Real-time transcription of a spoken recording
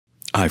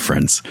Hi,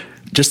 friends.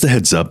 Just a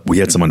heads up, we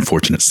had some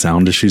unfortunate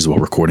sound issues while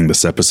recording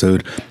this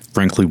episode.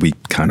 Frankly, we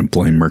kind of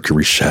blame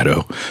Mercury's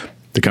shadow.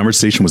 The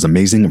conversation was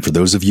amazing, and for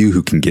those of you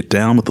who can get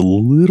down with a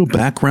little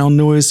background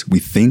noise, we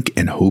think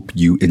and hope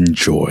you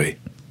enjoy.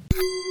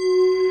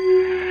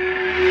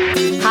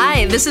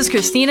 Hi, this is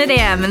Christina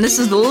Dam, and this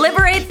is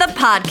Liberate the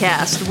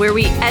Podcast, where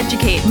we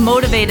educate,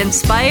 motivate,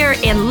 inspire,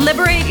 and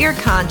liberate your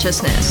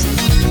consciousness.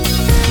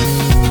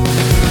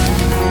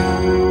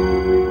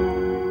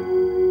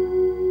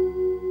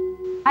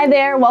 Hi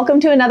there,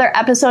 welcome to another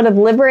episode of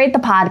Liberate the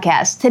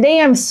Podcast.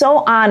 Today I'm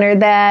so honored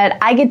that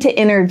I get to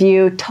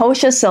interview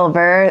Tosha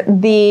Silver,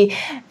 the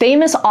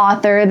famous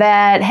author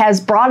that has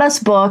brought us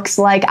books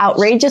like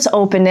Outrageous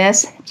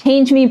Openness,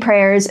 Change Me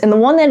Prayers, and the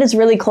one that is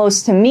really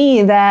close to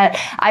me that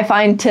I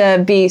find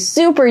to be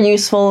super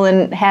useful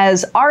and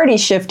has already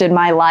shifted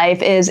my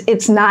life is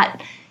It's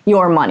Not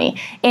Your Money.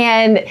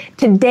 And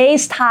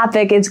today's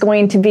topic is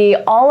going to be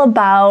all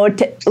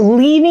about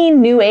leaving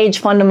New Age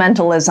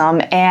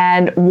fundamentalism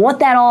and what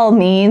that all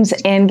means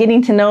and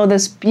getting to know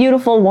this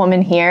beautiful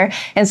woman here.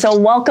 And so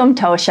welcome,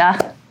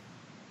 Tosha.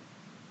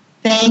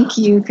 Thank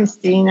you,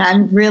 Christine.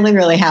 I'm really,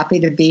 really happy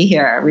to be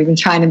here. We've been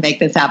trying to make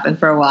this happen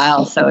for a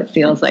while, so it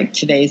feels like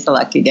today's the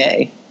lucky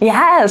day.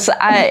 Yes,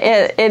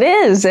 it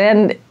is.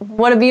 And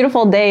what a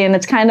beautiful day. And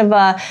it's kind of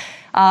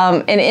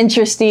an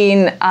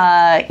interesting,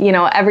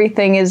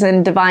 everything is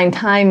in divine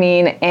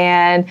timing.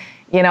 And,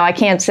 I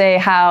can't say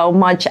how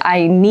much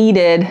I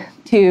needed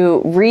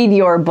to read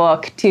your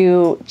book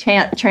to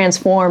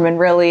transform and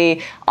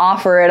really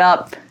offer it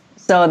up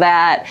so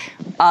that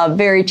a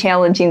very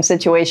challenging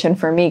situation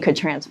for me could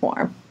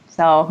transform.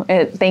 So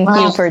thank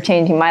you for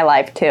changing my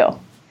life too,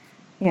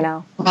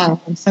 Wow,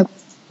 I'm so glad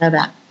to know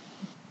that.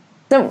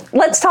 So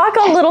let's talk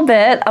a little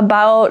bit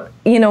about,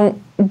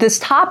 this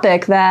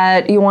topic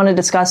that you want to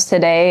discuss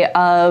today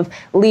of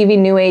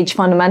leaving New Age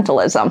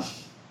fundamentalism.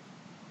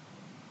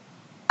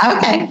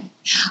 Okay.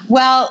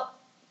 Well,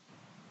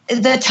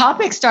 the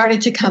topic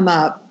started to come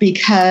up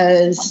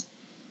because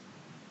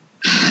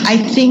I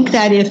think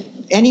that if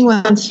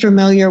anyone's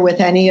familiar with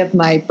any of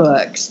my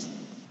books,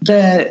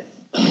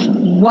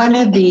 one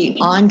of the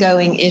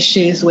ongoing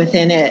issues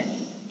within it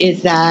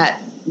is that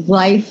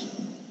life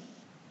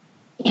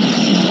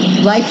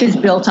is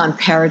built on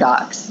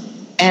paradox.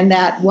 And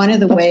that one of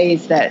the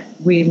ways that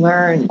we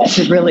learn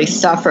to really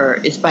suffer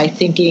is by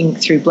thinking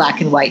through black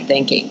and white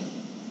thinking.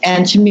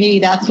 And to me,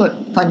 that's what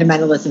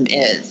fundamentalism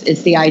is.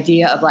 It's the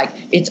idea of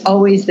it's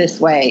always this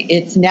way.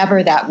 It's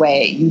never that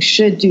way. You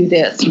should do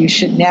this. You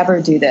should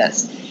never do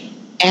this.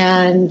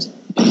 And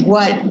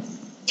what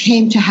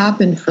came to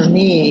happen for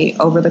me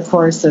over the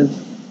course of,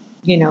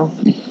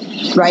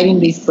 writing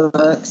these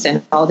books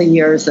and all the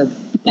years of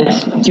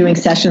doing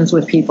sessions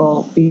with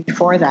people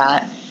before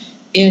that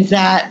is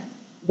that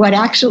what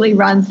actually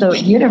runs the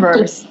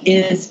universe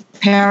is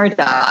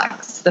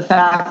paradox, the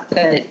fact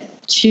that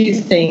two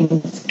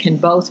things can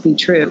both be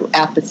true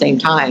at the same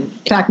time. In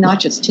fact, not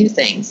just two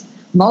things,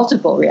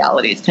 multiple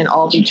realities can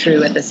all be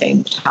true at the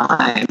same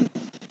time.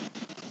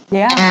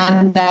 Yeah.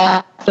 And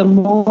that the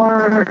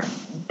more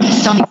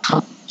someone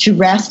comes to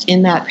rest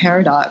in that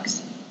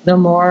paradox, the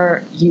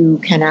more you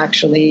can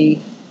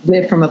actually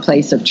live from a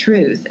place of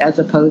truth as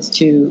opposed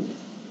to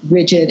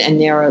rigid and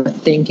narrow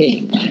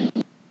thinking.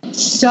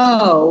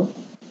 So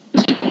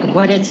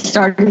what had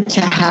started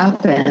to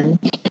happen,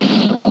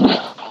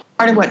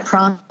 part of what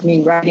prompted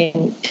me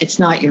writing It's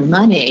Not Your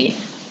Money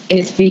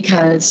is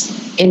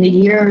because in the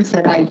years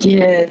that I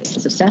did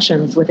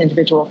sessions with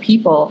individual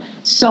people,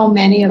 so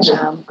many of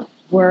them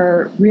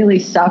were really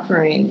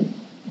suffering,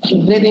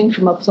 living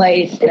from a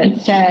place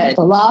that said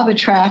the law of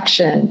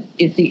attraction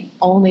is the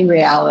only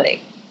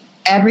reality.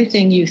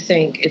 Everything you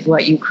think is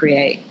what you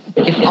create.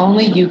 If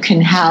only you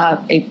can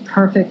have a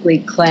perfectly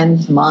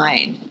cleansed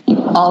mind,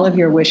 all of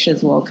your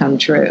wishes will come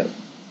true.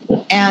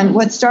 And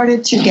what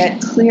started to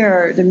get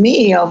clear to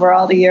me over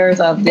all the years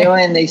of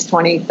doing these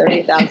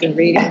 30,000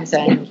 readings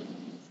and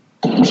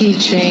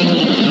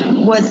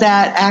teaching was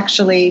that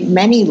actually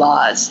many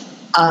laws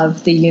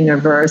of the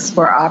universe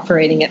were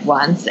operating at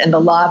once. And the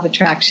law of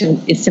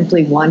attraction is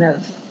simply one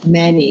of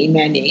many,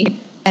 many.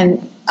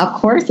 And of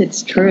course,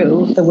 it's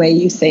true. The way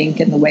you think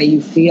and the way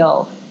you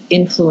feel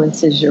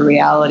influences your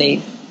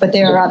reality. But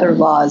there are other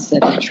laws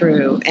that are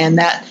true. And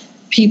that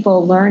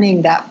people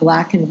learning that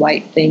black and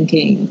white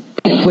thinking,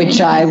 which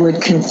I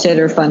would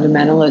consider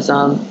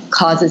fundamentalism,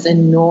 causes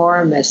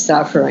enormous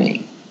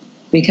suffering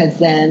because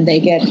then they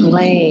get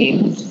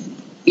blamed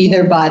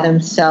either by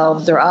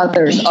themselves or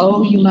others.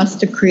 Oh, you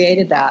must have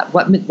created that.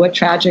 What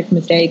tragic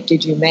mistake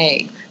did you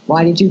make?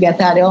 Why did you get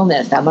that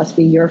illness? That must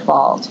be your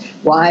fault.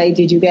 Why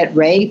did you get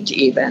raped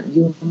even?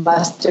 You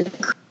must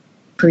have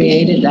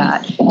created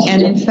that.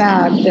 And in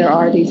fact, there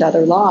are these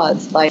other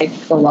laws, like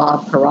the law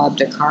of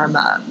Prarabdha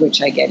Karma, which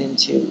I get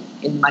into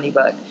in the Money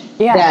book,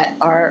 that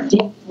are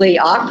deeply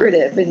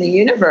operative in the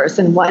universe.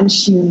 And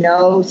once you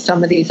know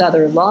some of these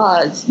other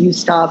laws, you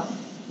stop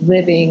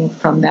living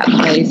from that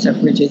place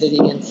of rigidity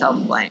and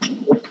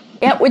self-blame.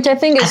 Yeah, which I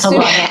think is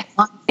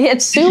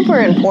It's super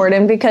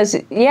important because,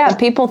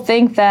 people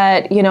think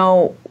that,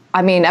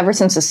 ever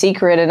since The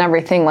Secret and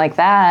everything like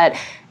that,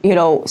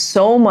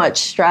 so much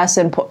stress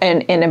and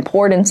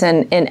importance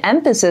and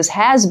emphasis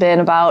has been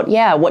about,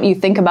 what you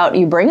think about,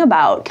 you bring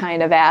about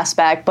kind of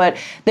aspect. But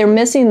they're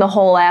missing the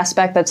whole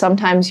aspect that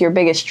sometimes your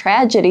biggest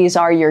tragedies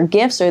are your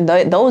gifts, or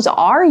those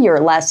are your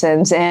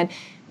lessons. And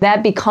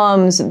that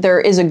becomes,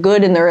 there is a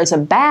good and there is a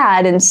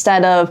bad,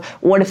 instead of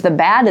what if the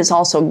bad is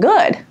also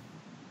good?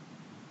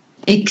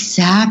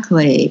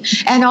 Exactly.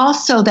 And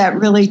also that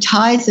really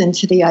ties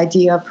into the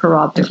idea of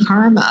Prarabdha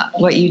Karma,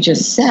 what you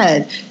just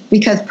said,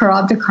 because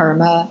Prarabdha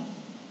Karma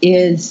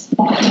is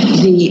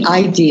the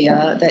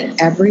idea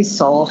that every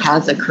soul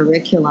has a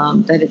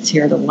curriculum that it's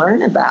here to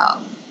learn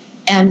about.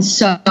 And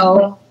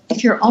so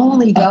if you're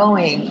only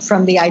going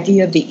from the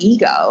idea of the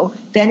ego,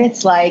 then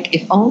it's like,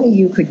 if only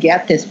you could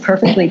get this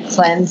perfectly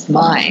cleansed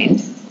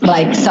mind,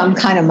 like some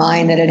kind of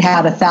mind that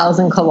had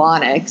 1,000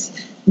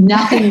 colonics,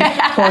 nothing,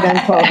 quote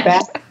unquote,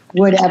 bad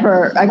would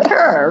ever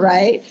occur,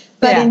 right?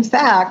 But in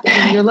fact,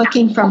 when you're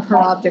looking from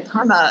Prarabdha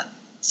Karma,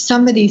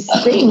 some of these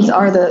things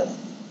are the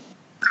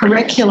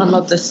curriculum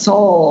of the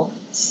soul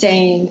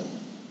saying,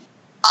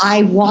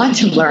 I want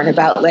to learn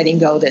about letting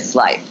go this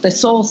life. The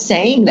soul's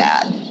saying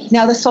that.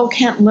 Now, the soul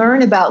can't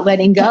learn about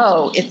letting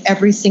go if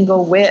every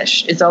single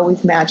wish is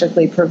always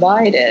magically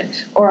provided,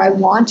 or I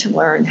want to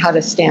learn how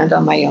to stand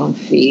on my own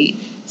feet.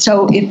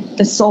 So if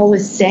the soul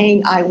is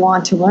saying, I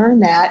want to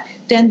learn that,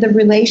 then the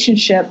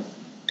relationship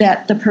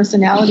that the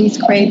personality's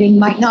craving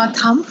might not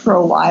come for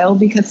a while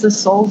because the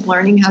soul's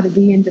learning how to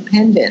be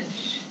independent.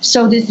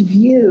 So this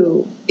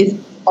view is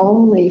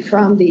only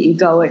from the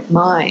egoic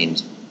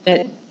mind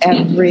that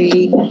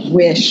every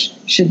wish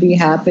should be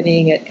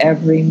happening at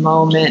every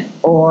moment,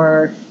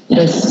 or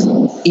this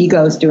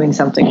ego's doing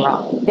something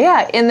wrong.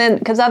 Yeah, and then,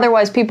 because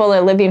otherwise people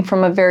are living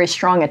from a very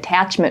strong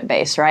attachment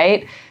base,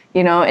 right?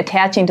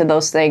 Attaching to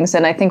those things.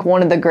 And I think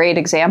one of the great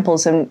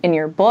examples in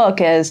your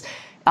book is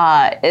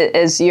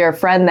your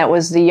friend that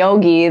was the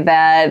yogi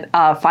that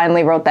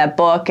finally wrote that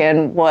book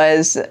and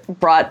was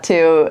brought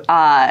to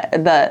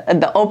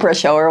the Oprah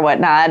show or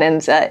whatnot,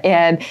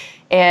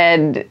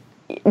 and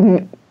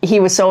he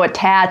was so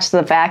attached to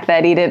the fact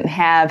that he didn't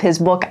have his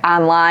book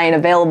online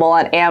available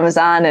on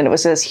Amazon, and it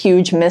was this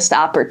huge missed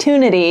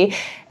opportunity.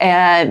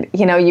 And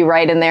you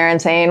write in there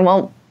and saying,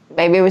 well,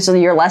 maybe it was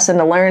your lesson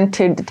to learn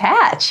to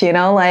detach, to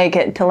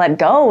let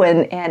go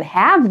and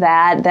have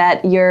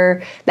that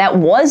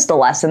was the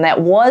lesson, that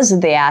was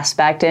the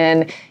aspect.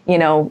 And,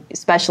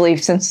 especially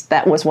since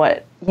that was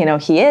what,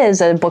 he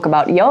is, a book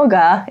about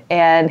yoga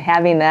and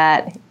having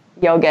that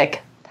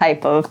yogic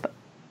type of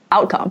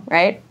outcome,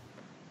 right?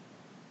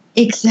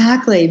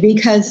 Exactly,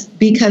 because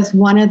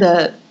one of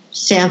the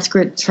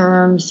Sanskrit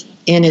terms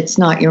in It's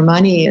Not Your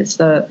Money is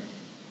the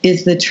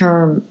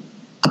term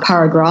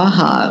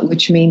aparigraha,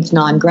 which means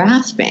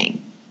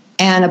non-grasping.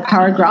 And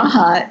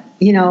aparigraha,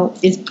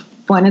 is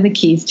one of the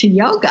keys to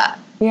yoga.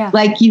 Yeah.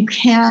 Like, you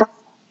can't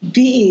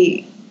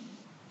be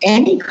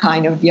any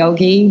kind of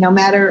yogi, no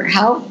matter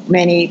how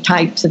many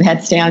types of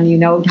headstand you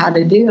know how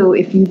to do,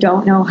 if you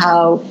don't know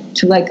how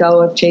to let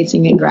go of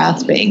chasing and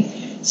grasping.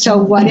 So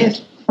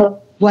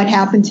what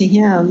happened to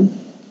him,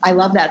 I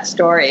love that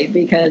story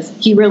because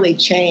he really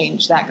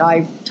changed. That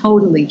guy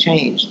totally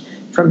changed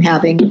from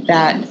having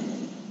that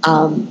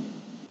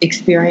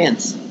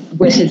experience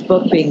with his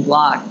book being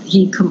blocked.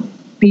 He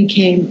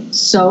became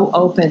so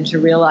open to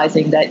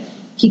realizing that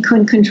he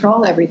couldn't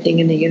control everything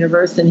in the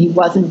universe and he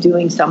wasn't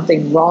doing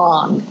something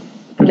wrong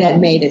that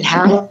made it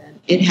happen.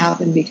 It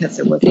happened because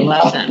it was a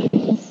lesson.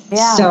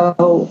 Yeah.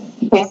 So,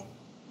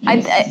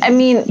 I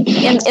mean,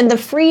 in the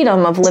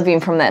freedom of living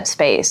from that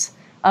space,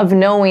 of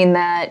knowing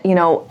that,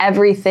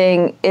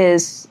 everything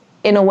is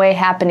in a way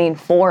happening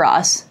for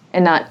us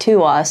and not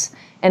to us,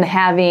 and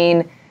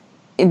having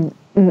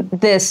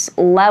this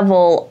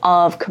level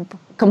of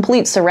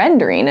complete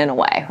surrendering in a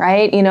way,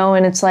 right?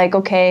 And it's like,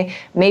 okay,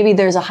 maybe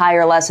there's a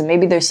higher lesson,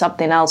 maybe there's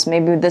something else,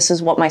 maybe this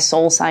is what my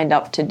soul signed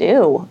up to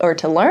do or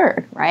to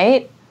learn,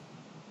 right?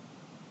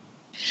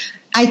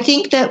 I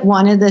think that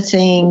one of the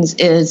things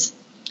is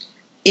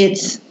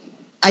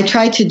I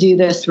try to do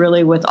this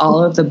really with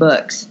all of the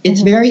books.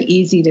 It's very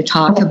easy to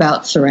talk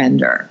about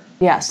surrender.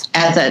 Yes.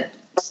 As a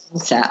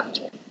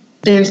concept.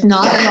 There's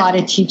not a lot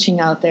of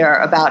teaching out there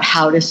about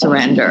how to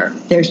surrender.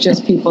 There's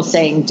just people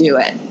saying, do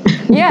it.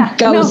 Yeah.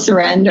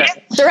 Surrender.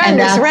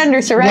 Surrender.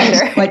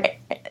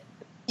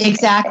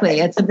 Exactly.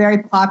 It's a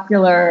very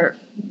popular,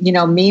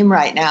 meme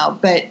right now.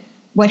 But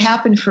what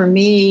happened for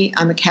me,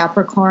 I'm a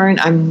Capricorn,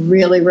 I'm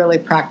really, really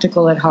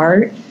practical at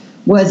heart,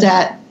 was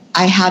that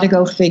I had to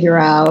go figure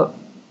out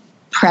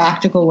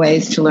practical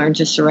ways to learn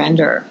to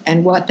surrender.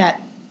 And what that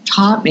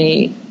taught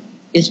me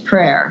is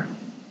prayer.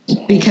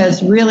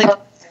 Because really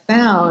what I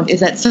found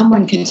is that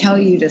someone can tell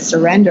you to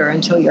surrender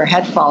until your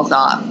head falls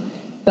off.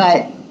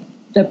 But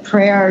the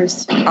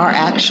prayers are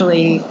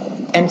actually,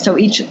 and so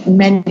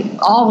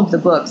all of the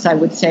books I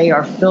would say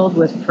are filled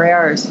with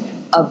prayers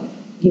of,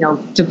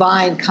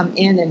 divine, come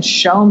in and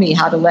show me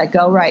how to let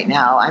go right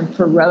now. I'm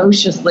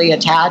ferociously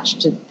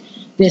attached to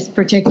this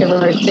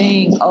particular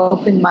thing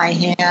open my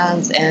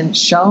hands and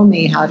show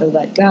me how to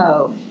let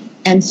go.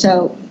 And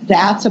so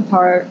that's a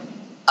part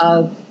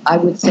of, I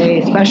would say,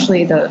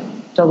 especially the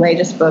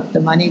latest book,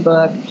 the Money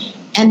book.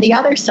 And the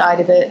other side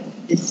of it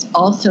is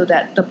also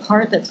that the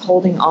part that's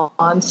holding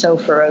on so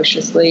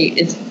ferociously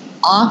is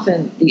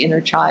often the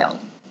inner child.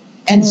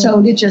 And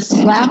so to just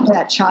slap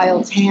that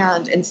child's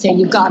hand and say,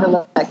 you've got to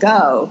let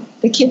go,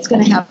 the kid's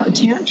going to have a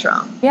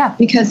tantrum. Yeah.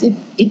 Because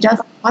it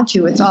doesn't want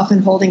to. It's often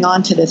holding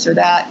on to this or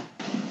that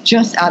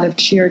just out of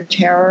sheer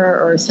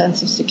terror or a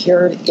sense of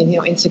security,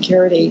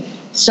 insecurity.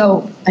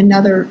 So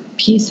another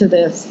piece of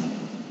this,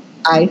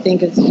 I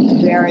think, is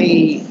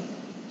very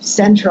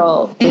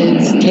central,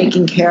 is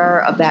taking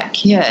care of that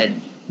kid,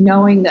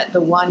 knowing that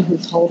the one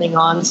who's holding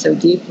on so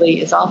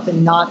deeply is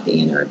often not the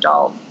inner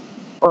adult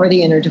or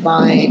the inner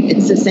divine.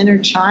 It's this inner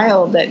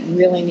child that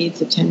really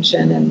needs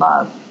attention and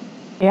love.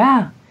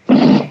 Yeah.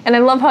 And I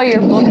love how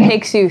your book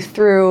takes you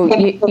through,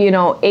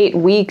 8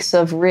 weeks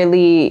of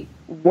really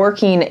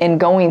working and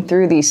going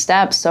through these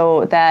steps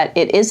so that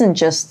it isn't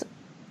just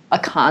a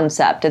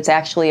concept. It's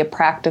actually a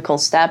practical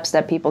steps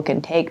that people can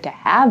take to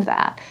have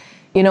that,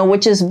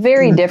 which is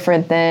very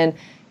different than,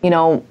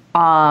 even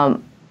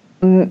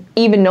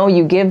though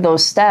you give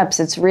those steps,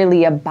 it's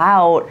really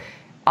about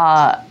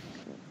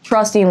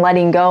trusting,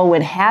 letting go,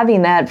 and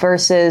having that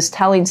versus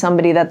telling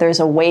somebody that there's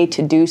a way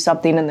to do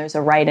something and there's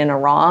a right and a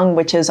wrong,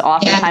 which is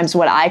oftentimes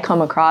what I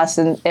come across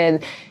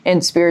in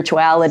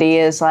spirituality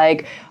is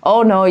like,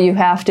 oh no, you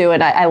have to.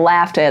 And I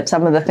laughed at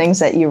some of the things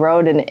that you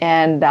wrote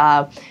and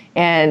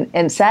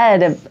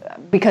said,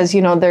 because,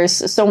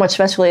 there's so much,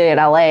 especially in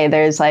LA,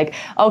 there's like,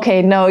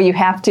 okay, no, you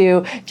have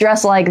to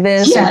dress like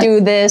this or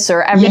do this,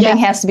 or everything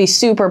has to be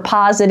super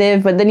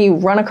positive. But then you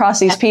run across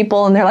these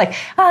people and they're like,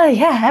 oh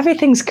yeah,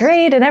 everything's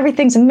great and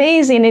everything's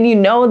amazing.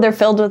 And they're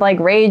filled with like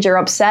rage or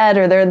upset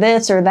or they're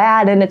this or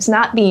that. And it's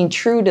not being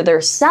true to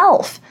their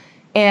self.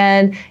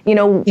 And,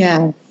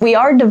 we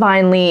are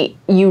divinely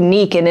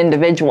unique in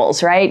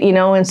individuals, right?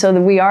 And so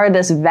we are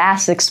this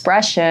vast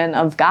expression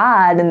of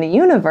God in the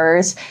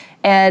universe.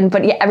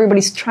 But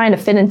everybody's trying to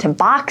fit into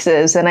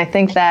boxes. And I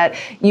think that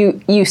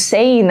you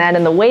saying that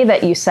and the way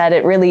that you said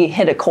it really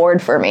hit a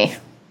chord for me.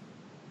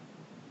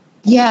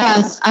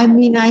 Yes. I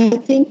mean, I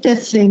think the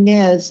thing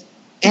is,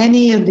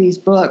 any of these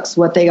books,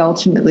 what they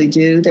ultimately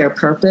do, their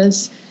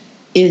purpose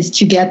is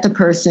to get the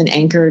person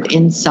anchored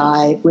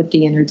inside with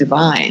the inner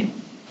divine.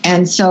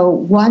 And so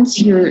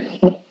once you're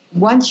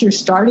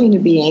starting to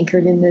be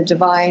anchored in the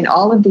divine,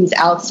 all of these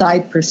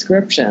outside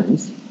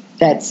prescriptions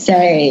that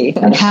say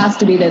it has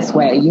to be this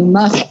way, you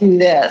must do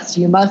this,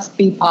 you must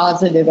be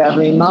positive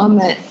every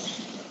moment,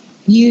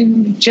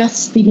 you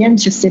just begin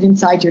to sit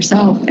inside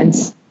yourself and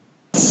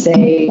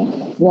say,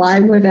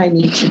 why would I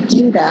need to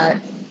do that?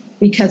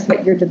 Because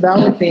what you're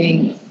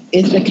developing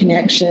is the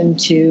connection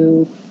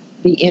to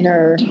the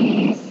inner,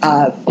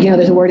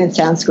 there's a word in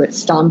Sanskrit,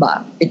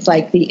 stamba. It's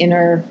like the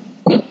inner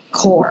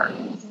core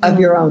of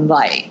your own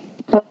light.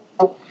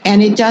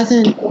 And it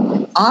doesn't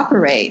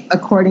operate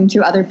according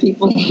to other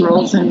people's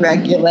rules and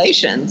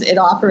regulations. It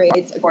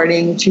operates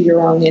according to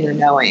your own inner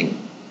knowing.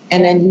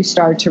 And then you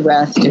start to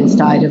rest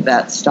inside of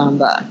that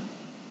stamba.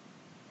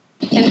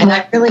 And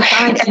I really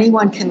find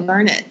anyone can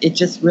learn it. It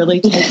just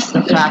really takes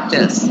the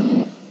practice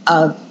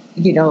of,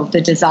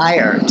 the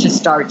desire to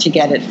start to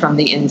get it from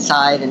the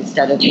inside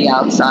instead of the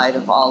outside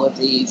of all of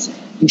these.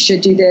 You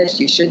should do this,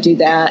 you should do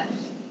that.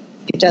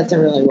 It doesn't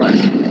really work.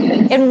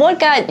 And what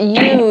got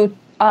you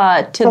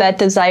to that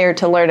desire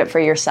to learn it for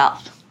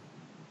yourself?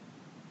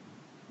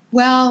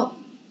 Well,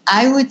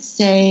 I would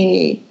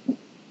say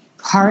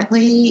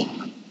partly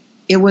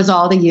it was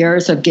all the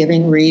years of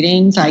giving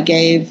readings. I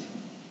gave,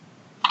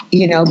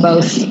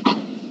 both,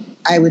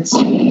 I would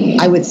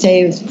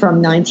say it was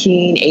from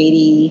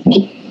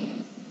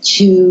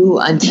 1982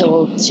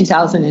 until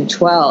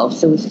 2012.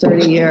 So it was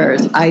 30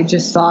 years. I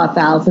just saw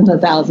thousands and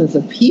thousands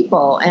of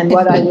people. And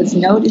what I was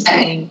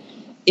noticing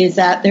is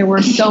that there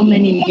were so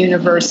many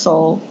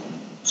universal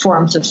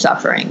forms of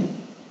suffering,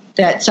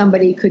 that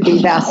somebody could be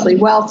vastly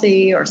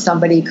wealthy or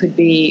somebody could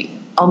be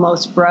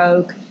almost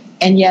broke,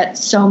 and yet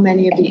so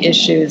many of the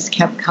issues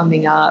kept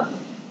coming up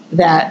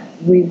that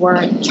we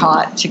weren't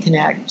taught to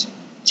connect,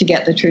 to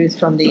get the truth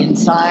from the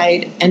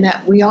inside, and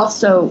that we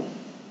also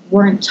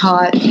weren't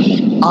taught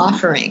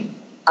offering.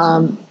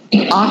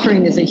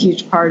 Offering is a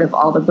huge part of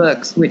all the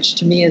books, which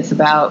to me is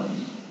about,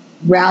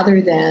 rather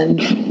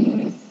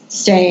than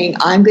saying,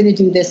 I'm going to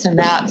do this and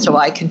that so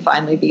I can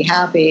finally be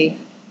happy,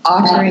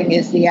 offering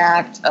is the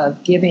act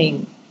of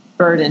giving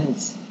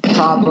burdens,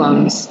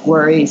 problems,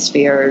 worries,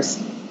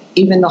 fears,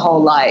 even the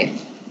whole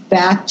life,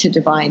 back to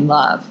divine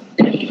love.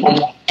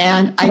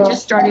 And I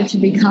just started to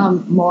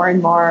become more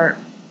and more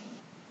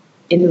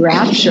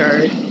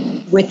enraptured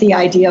with the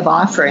idea of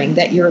offering,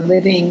 that you're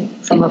living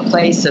from a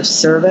place of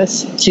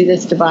service to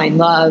this divine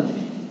love,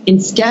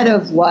 instead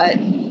of what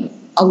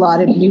a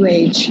lot of New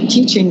Age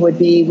teaching would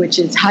be, which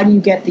is, how do you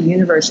get the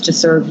universe to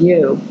serve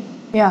you?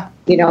 Yeah.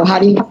 How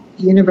do you get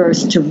the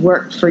universe to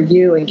work for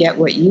you and get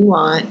what you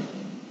want?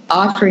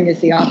 Offering is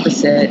the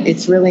opposite.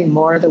 It's really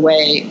more the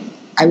way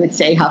I would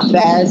say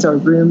Hafez or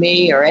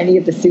Rumi or any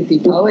of the Sufi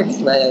poets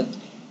lived.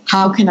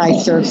 How can I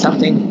serve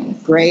something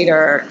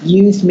greater?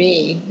 Use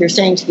me. You're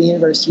saying to the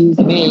universe, use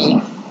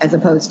me, as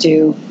opposed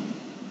to,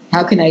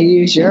 how can I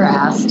use your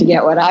ass to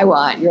get what I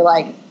want? You're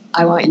like,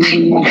 I want you to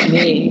use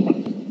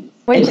me.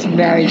 It's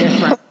very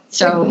different.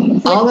 So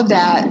all of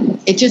that,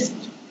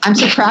 I'm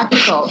so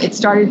practical. It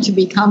started to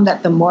become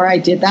that the more I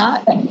did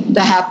that,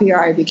 the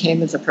happier I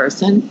became as a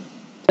person.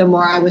 The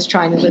more I was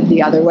trying to live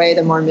the other way,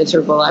 the more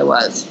miserable I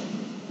was.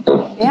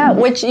 Yeah,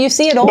 which you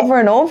see it over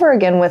and over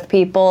again with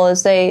people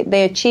as they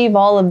achieve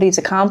all of these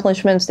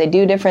accomplishments, they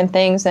do different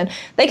things, and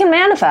they can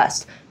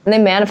manifest. And they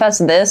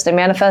manifest this, they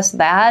manifest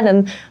that,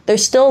 and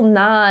there's still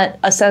not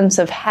a sense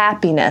of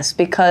happiness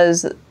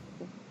because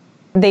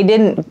they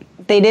didn't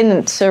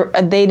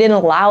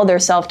allow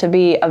themselves to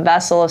be a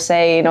vessel of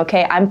saying,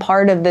 okay, I'm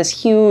part of this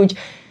huge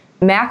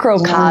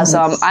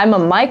macrocosm. Yes. I'm a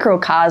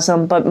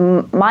microcosm, but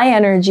my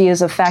energy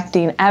is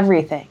affecting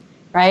everything,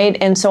 right?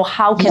 And so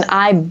how can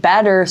I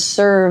better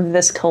serve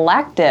this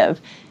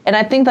collective? And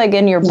I think like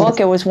in your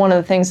book, it was one of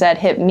the things that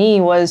hit me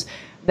was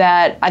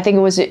that I think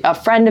it was a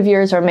friend of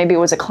yours or maybe it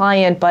was a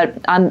client, but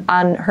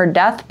on her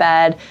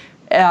deathbed,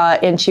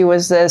 and she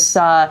was this,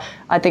 I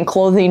think,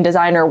 clothing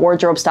designer,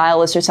 wardrobe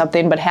stylist or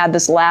something, but had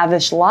this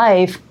lavish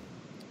life.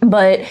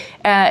 But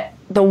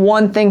the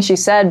one thing she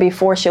said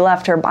before she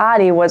left her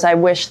body was, I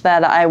wish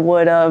that I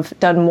would have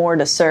done more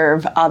to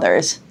serve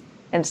others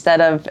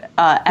instead of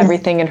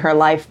everything in her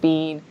life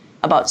being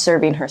about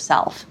serving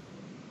herself.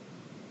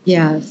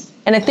 Yes.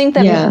 And I think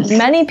that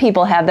many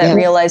people have that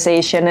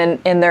realization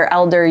in their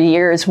elder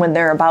years when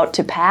they're about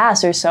to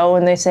pass or so,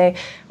 and they say,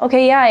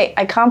 okay, yeah, I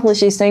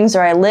accomplished these things,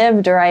 or I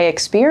lived, or I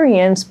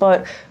experienced,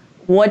 but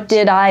what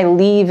did I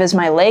leave as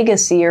my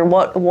legacy, or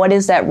what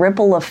is that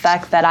ripple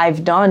effect that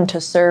I've done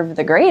to serve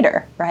the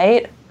greater,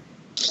 right?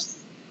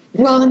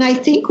 Well, and I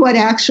think what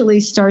actually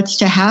starts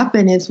to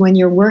happen is when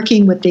you're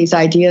working with these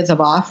ideas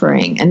of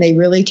offering, and they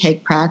really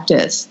take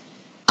practice,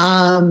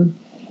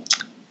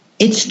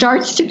 it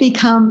starts to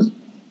become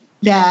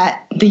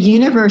that the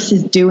universe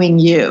is doing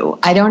you.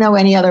 I don't know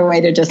any other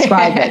way to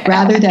describe it.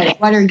 Rather than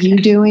what are you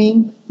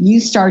doing, you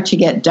start to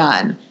get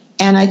done.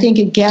 And I think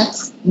it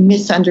gets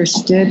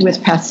misunderstood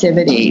with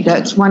passivity.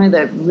 That's one of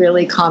the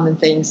really common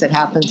things that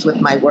happens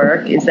with my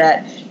work is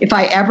that if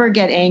I ever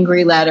get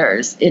angry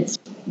letters,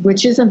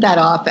 which isn't that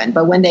often,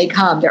 but when they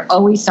come, there's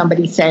always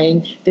somebody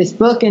saying, this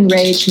book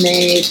enraged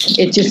me.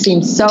 It just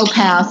seems so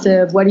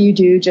passive. What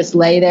do? Just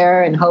lay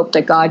there and hope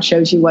that God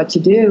shows you what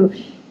to do.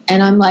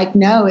 And I'm like,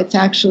 no, it's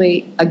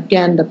actually,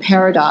 again, the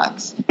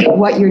paradox.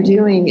 What you're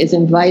doing is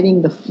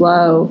inviting the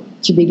flow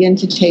to begin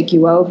to take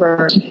you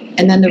over,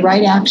 and then the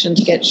right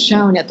actions get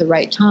shown at the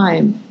right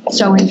time.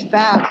 So in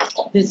fact,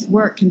 this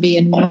work can be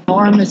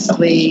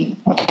enormously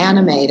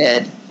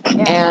animated,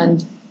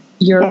 and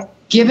you're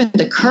given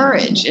the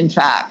courage, in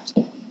fact,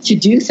 to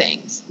do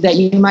things that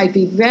you might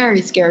be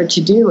very scared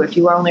to do if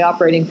you were only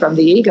operating from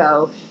the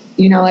ego.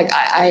 You know, like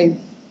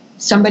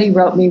somebody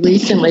wrote me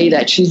recently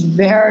that she's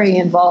very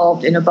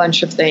involved in a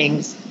bunch of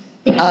things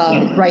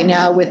right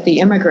now with the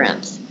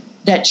immigrants,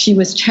 that she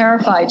was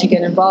terrified to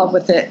get involved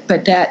with it,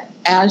 but that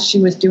as she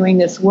was doing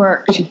this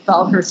work, she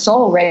felt her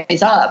soul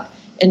raise up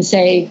and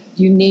say,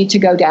 you need to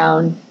go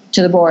down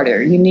to the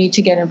border. You need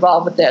to get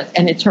involved with this.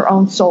 And it's her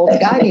own soul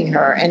guiding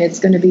her, and it's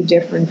going to be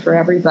different for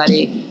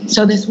everybody.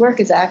 So this work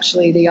is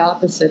actually the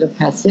opposite of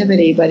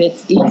passivity, but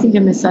it's easy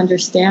to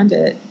misunderstand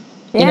it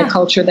in a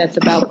culture that's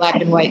about black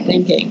and white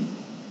thinking.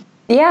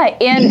 Yeah,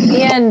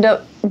 and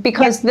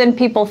because then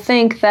people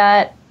think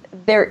that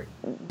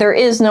there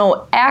is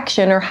no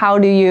action, or how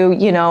do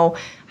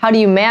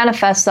you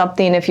manifest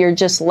something if you're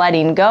just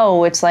letting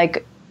go? It's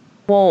like,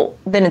 well,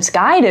 then it's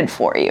guided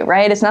for you,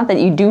 right? It's not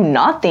that you do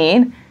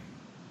nothing.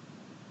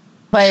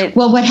 But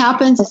well, what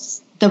happens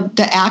is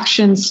the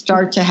actions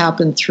start to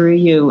happen through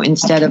you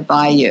instead of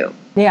by you.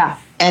 Yeah.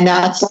 And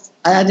that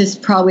is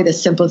probably the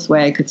simplest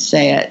way I could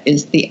say it,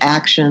 is the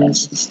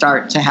actions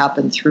start to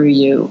happen through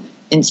you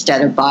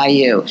instead of by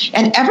you.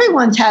 And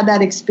everyone's had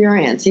that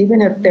experience, even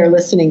if they're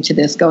listening to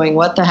this going,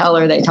 what the hell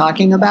are they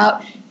talking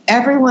about?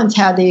 Everyone's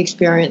had the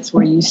experience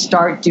where you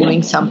start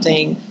doing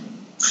something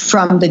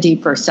from the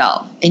deeper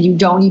self, and you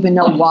don't even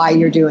know why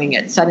you're doing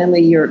it.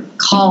 Suddenly you're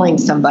calling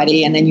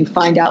somebody, and then you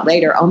find out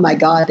later, oh my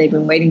God, they've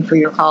been waiting for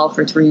your call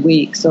for 3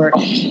 weeks. Or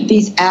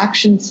these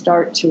actions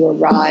start to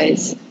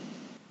arise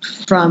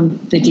from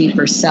the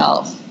deeper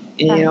self.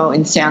 You know,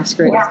 in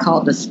Sanskrit, it's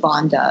called the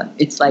spanda.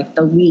 It's like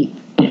the leap.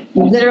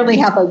 You literally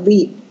have a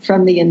leap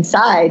from the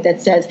inside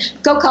that says,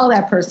 go call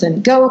that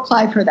person, go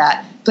apply for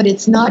that. But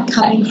it's not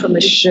coming from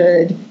a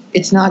should.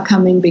 It's not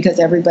coming because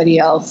everybody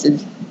else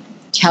is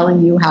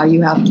telling you how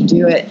you have to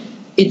do it.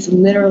 It's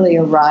literally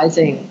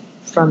arising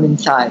from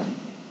inside.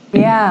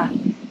 Yeah,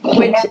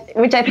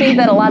 which I think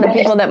that a lot of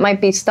people that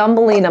might be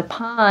stumbling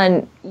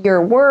upon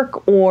your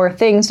work or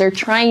things they're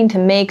trying to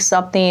make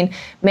something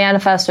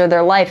manifest, or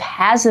their life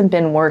hasn't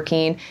been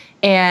working,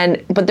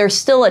 but they're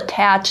still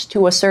attached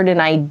to a certain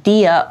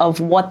idea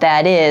of what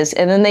that is,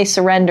 and then they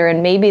surrender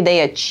and maybe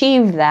they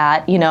achieve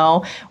that,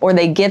 or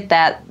they get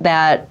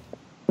that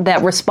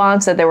that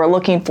response that they were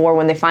looking for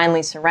when they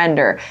finally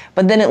surrender.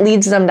 But then it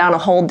leads them down a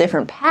whole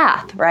different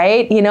path,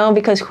 right?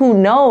 Because who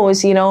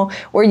knows,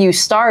 where you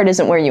start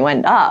isn't where you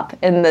end up.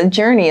 And the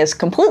journey is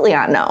completely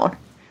unknown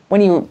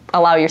when you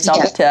allow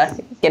yourself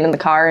to get in the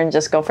car and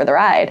just go for the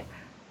ride.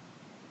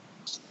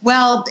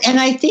 Well, and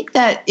I think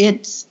that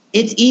it's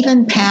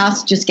even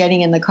past just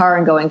getting in the car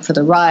and going for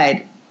the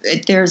ride.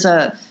 There's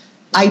a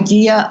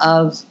idea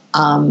of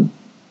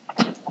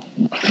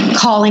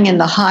calling in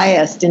the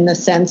highest, in the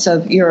sense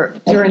of you're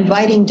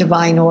inviting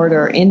divine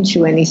order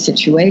into any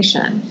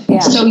situation. Yeah.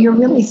 So you're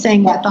really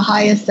saying that the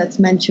highest that's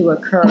meant to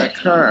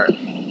occur.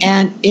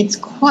 And it's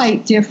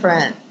quite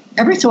different.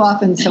 Every so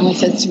often someone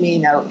says to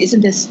me,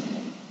 isn't this,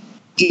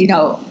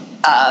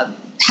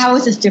 how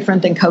is this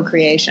different than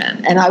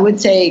co-creation? And I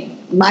would say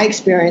my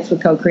experience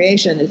with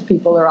co-creation is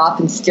people are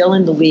often still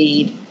in the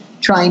lead,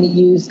 trying to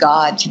use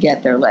God to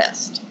get their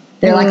list.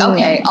 They're like,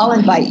 okay, I'll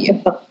invite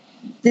you.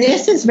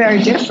 This is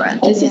very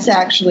different. This is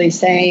actually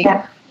saying,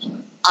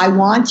 I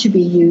want to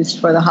be used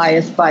for the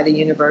highest by the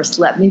universe.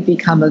 Let me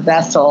become a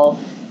vessel.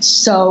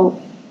 So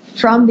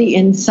from the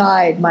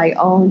inside, my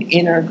own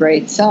inner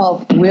great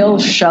self will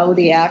show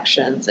the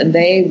actions, and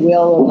they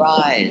will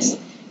arise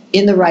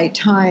in the right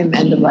time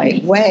and the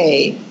right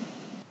way.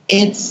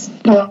 It's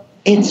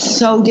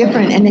so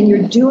different. And then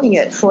you're doing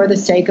it for the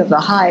sake of the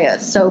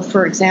highest. So,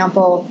 for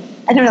example,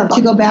 I don't know,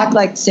 to go back,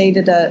 like, say,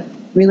 to the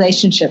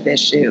relationship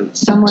issue,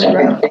 someone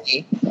wrote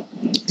me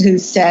who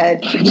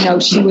said,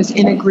 she was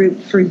in a group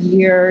for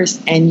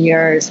years and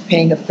years,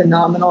 paying a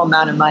phenomenal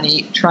amount of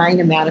money, trying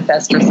to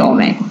manifest her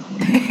soulmate.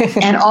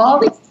 And all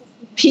these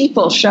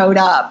people showed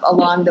up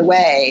along the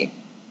way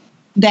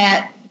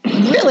that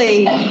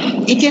really,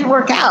 it didn't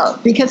work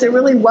out, because it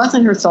really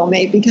wasn't her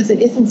soulmate, because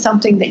it isn't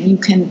something that you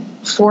can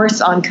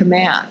force on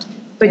command.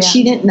 But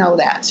she didn't know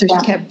that. So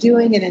she kept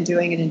doing it and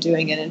doing it and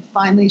doing it. And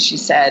finally she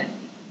said,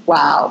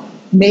 wow,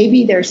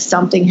 maybe there's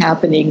something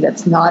happening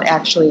that's not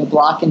actually a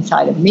block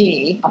inside of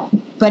me,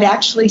 but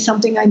actually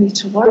something I need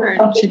to learn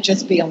to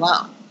just be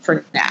alone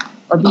for now,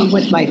 or be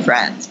with my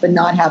friends, but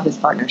not have this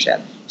partnership.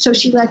 So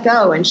she let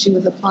go, and she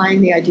was applying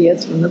the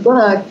ideas from the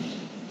book.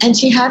 And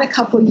she had a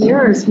couple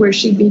years where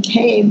she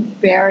became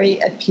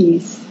very at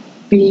peace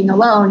being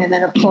alone. And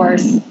then, of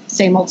course,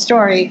 same old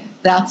story,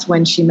 that's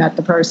when she met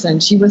the person.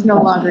 She was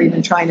no longer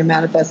even trying to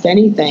manifest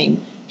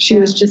anything. She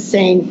was just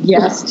saying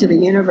yes to the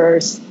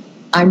universe.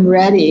 I'm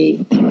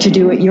ready to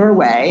do it your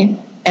way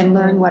and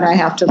learn what I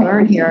have to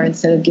learn here,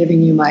 instead of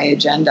giving you my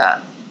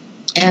agenda.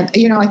 And,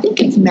 I think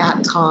it's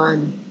Matt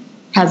Kahn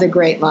has a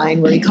great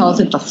line where he calls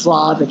it the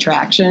flaw of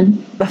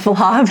attraction. The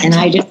flaw of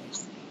attraction.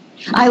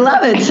 And I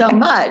love it so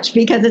much,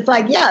 because it's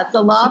like,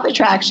 the law of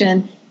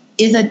attraction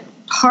is a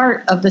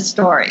part of the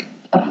story.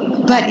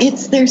 But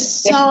there's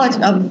such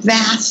a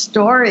vast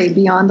story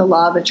beyond the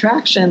law of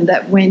attraction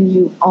that when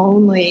you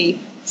only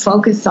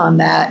focus on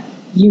that,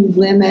 you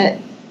limit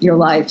your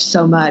life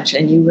so much,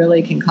 and you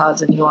really can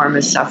cause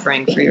enormous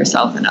suffering for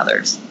yourself and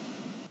others.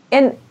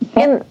 And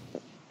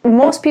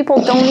most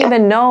people don't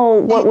even know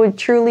what would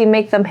truly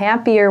make them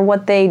happy, or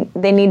what they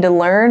need to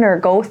learn or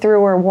go through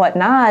or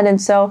whatnot.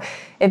 And so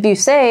if you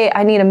say,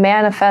 I need to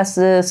manifest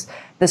the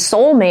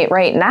soulmate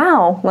right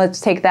now, let's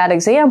take that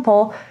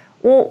example.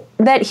 Well,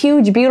 that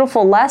huge,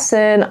 beautiful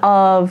lesson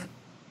of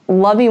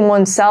loving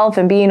oneself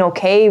and being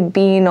okay,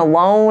 being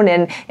alone,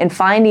 and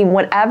finding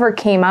whatever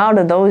came out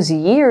of those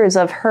years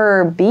of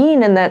her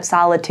being in that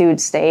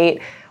solitude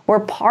state were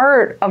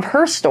part of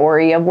her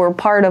story, were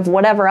part of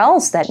whatever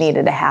else that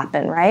needed to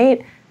happen,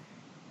 right?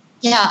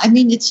 Yeah, I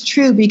mean, it's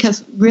true,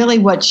 because really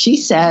what she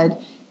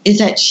said is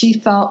that she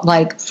felt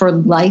like for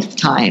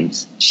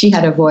lifetimes she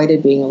had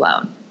avoided being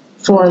alone.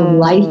 For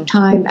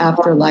lifetime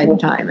after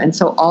lifetime.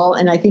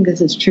 And I think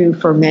this is true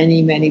for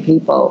many, many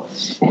people,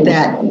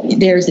 that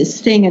there's this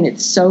thing, and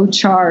it's so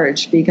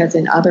charged because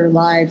in other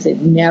lives it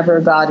never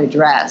got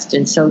addressed.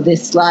 And so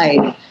this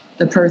life,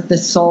 the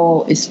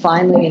soul is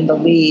finally in the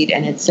lead,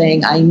 and it's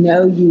saying, I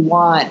know you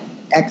want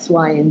X,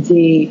 Y, and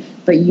Z,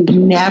 but you've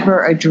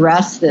never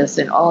addressed this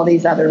in all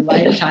these other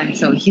lifetimes.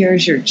 So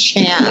here's your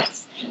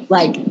chance,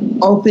 like,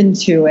 open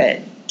to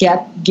it.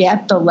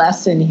 Get the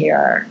lesson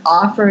here,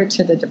 offer it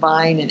to the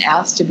divine, and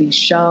ask to be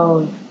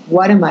shown,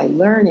 what am I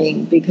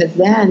learning? Because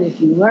then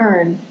if you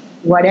learn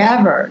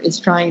whatever is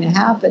trying to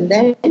happen,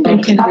 then you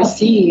can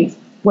receive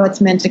what's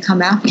meant to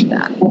come after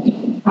that.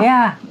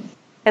 Yeah.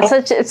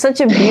 It's such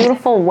a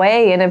beautiful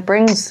way, and it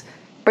brings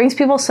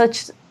people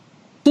such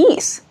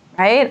peace,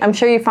 right? I'm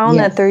sure you found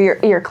that through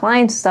your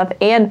clients' stuff,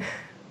 and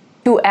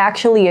to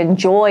actually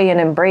enjoy and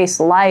embrace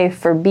life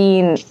for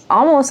being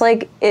almost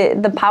like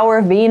the power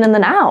of being in the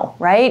now,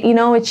 right?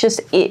 It's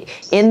just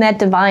in that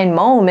divine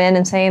moment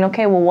and saying,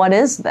 okay, well, what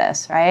is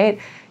this, right?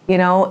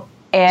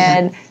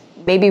 And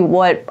maybe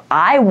what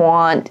I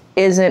want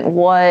isn't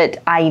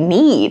what I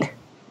need.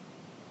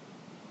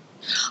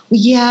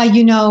 Yeah, I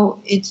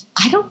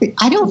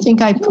don't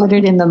think I put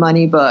it in the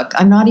money book.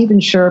 I'm not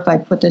even sure if I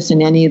put this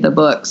in any of the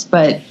books,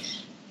 but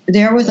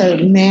there was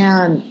a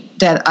man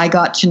that I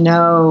got to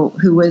know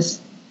who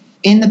was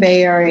in the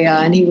Bay Area,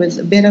 and he was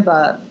a bit of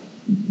a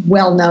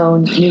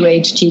well-known New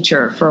Age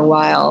teacher for a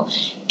while.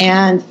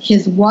 And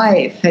his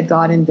wife had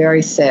gotten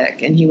very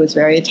sick, and he was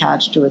very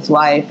attached to his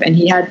wife, and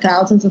he had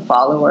thousands of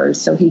followers.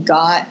 So he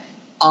got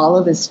all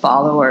of his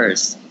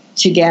followers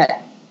to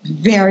get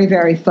very,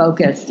 very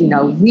focused.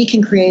 We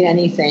can create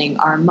anything.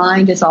 Our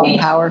mind is all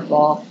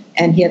powerful.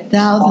 And he had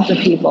thousands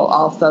of people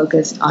all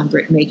focused on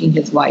making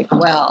his wife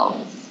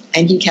well.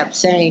 And he kept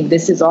saying,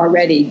 this is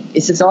already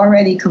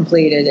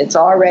completed. It's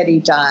already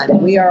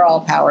done. We are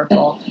all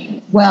powerful.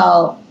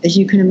 Well, as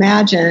you can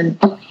imagine,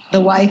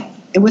 the wife,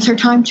 it was her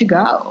time to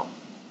go.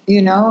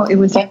 It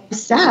was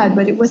sad,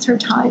 but it was her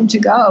time to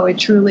go. It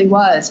truly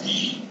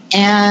was.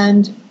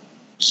 And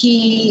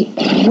he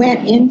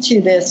went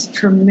into this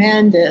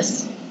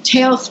tremendous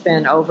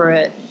tailspin over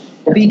it,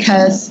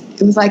 because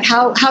it was like,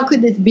 how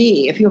could this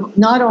be? If you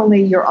not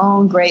only your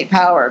own great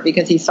power,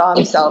 because he saw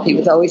himself, he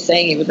was always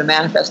saying he was a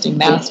manifesting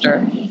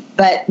master,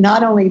 but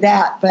not only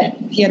that, but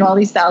he had all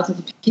these thousands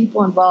of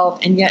people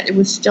involved, and yet it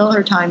was still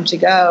her time to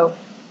go.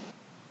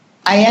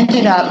 I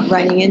ended up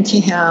running into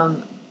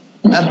him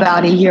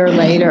about a year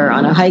later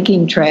on a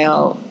hiking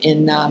trail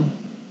in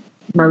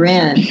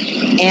Marin,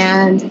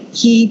 and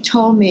he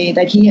told me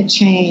that he had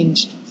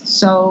changed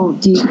so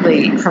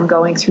deeply from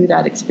going through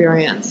that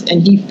experience,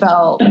 and he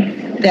felt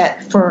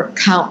that for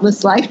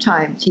countless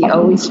lifetimes he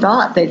always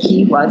thought that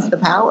he was the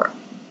power,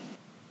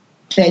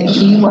 that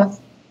he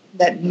was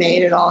that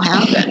made it all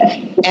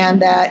happen,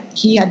 and that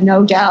he had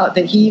no doubt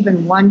that he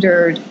even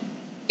wondered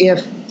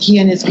if he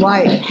and his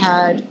wife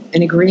had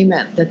an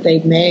agreement that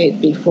they'd made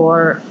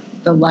before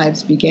the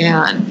lives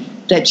began,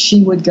 that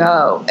she would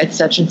go at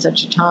such and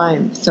such a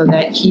time so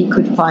that he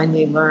could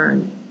finally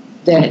learn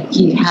that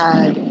he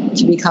had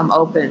to become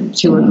open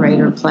to a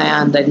greater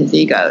plan than his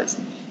egos.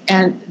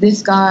 And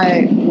this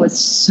guy was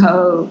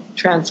so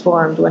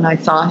transformed when I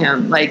saw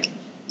him. Like,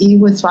 he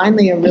was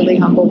finally a really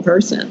humble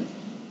person.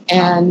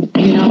 And,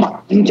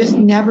 you just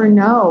never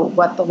know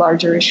what the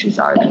larger issues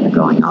are that are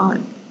going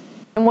on.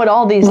 And what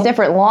all these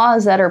different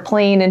laws that are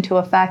playing into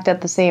effect at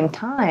the same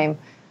time,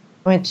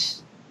 which,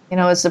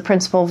 is the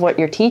principle of what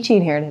you're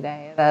teaching here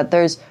today, that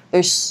there's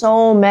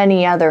so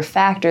many other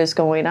factors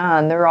going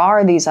on. There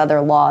are these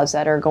other laws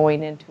that are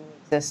going into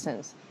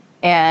existence.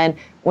 And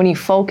when you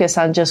focus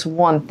on just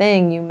one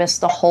thing, you miss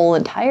the whole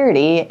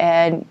entirety,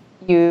 and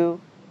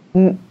you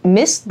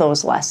miss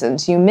those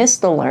lessons. You miss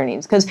the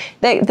learnings, because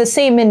the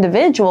same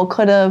individual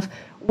could have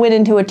went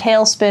into a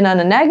tailspin on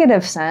a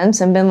negative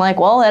sense and been like,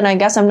 well, and I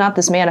guess I'm not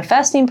this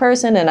manifesting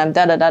person, and I'm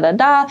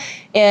da-da-da-da-da,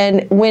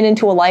 and went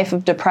into a life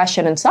of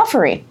depression and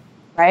suffering,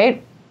 right?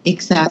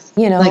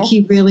 Exactly. Like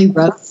he really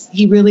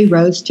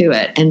rose to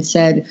it and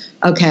said,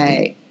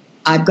 okay,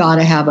 I've got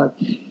to have a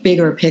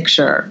bigger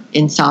picture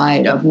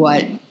inside of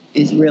what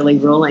is really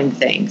ruling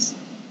things.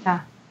 Yeah.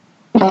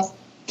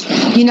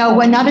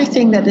 One other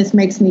thing that this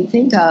makes me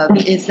think of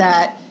is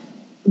that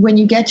when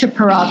you get to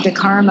Prarabdha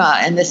Karma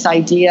and this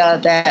idea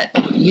that,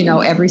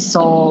 every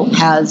soul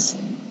has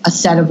a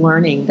set of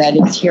learning that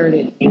it's here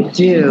to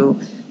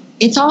do,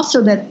 it's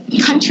also that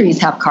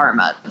countries have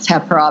karmas,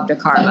 have Prarabdha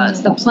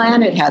karmas. The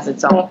planet has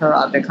its own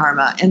Prarabdha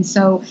karma. And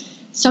so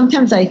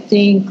sometimes I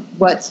think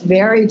what's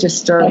very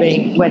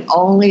disturbing when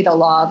only the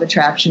law of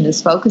attraction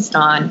is focused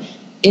on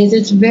is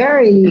it's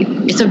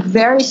a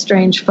very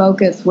strange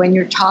focus when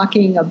you're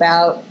talking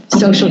about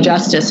social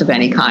justice of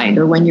any kind,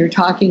 or when you're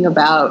talking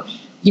about,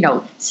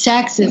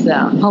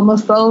 sexism,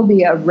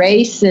 homophobia,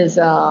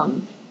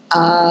 racism,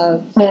 all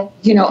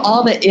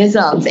the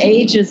isms,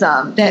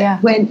 ageism,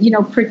 that when,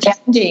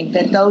 pretending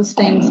that those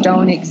things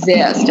don't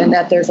exist and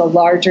that there's a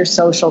larger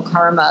social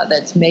karma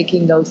that's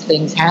making those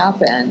things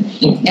happen.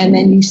 And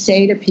then you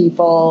say to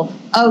people,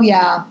 oh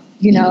yeah,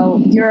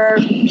 you're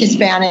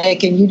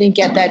Hispanic and you didn't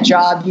get that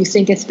job. You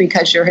think it's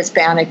because you're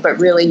Hispanic, but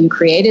really you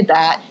created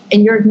that.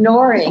 And you're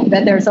ignoring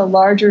that there's a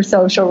larger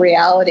social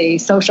reality,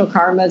 social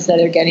karmas that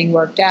are getting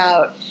worked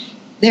out.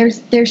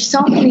 There's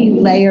so many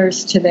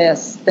layers to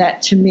this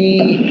that, to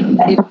me,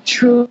 it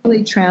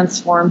truly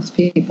transforms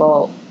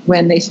people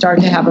when they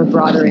start to have a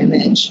broader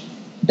image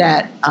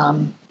that,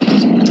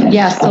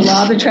 yes, the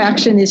law of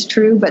attraction is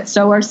true, but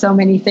so are so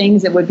many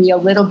things. It would be a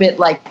little bit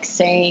like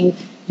saying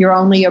you're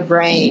only a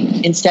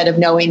brain instead of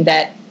knowing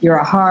that you're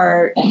a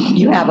heart,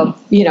 you have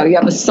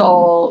a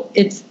soul.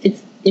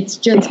 It's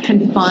just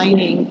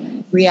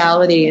confining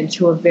reality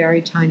into a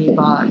very tiny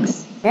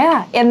box.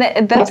 Yeah,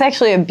 and that's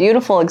actually a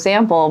beautiful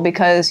example,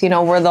 because,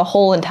 we're the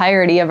whole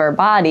entirety of our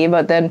body,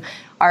 but then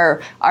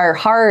our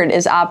heart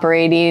is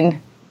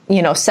operating,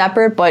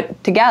 separate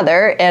but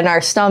together, and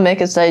our stomach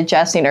is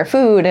digesting our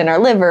food, and our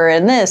liver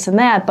and this and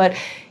that. But,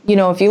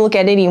 if you look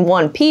at any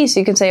one piece,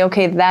 you can say,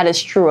 okay, that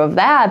is true of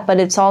that, but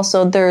it's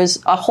also, there's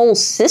a whole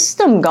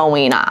system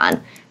going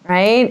on,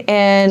 right?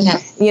 And,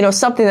 yes.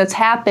 Something that's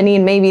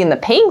happening maybe in the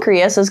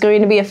pancreas is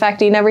going to be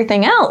affecting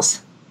everything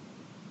else.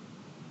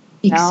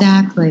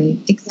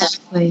 Exactly.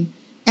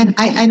 And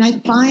I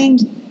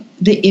find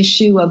the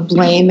issue of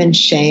blame and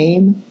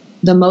shame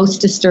the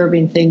most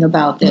disturbing thing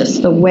about this,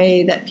 the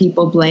way that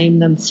people blame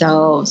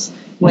themselves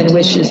when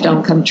wishes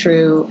don't come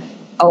true,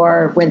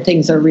 or when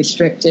things are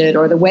restricted,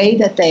 or the way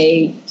that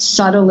they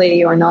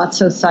subtly or not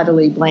so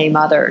subtly blame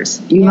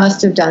others. You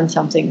must have done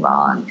something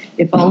wrong.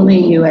 If only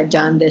you had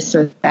done this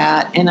or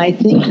that. And I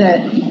think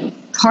that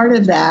part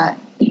of that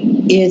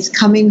is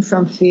coming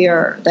from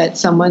fear that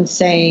someone's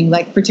saying,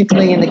 like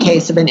particularly in the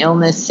case of an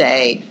illness,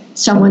 say,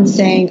 someone's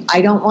saying,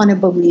 I don't want to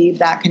believe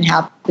that can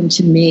happen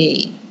to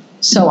me,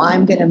 so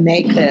I'm going to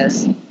make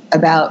this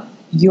about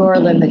your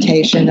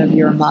limitation of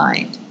your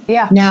mind.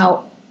 Yeah.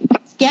 Now,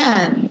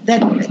 again,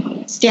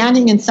 that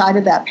standing inside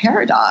of that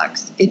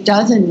paradox, it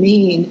doesn't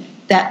mean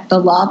that the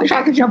law of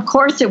attraction, of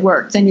course it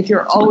works. And if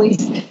you're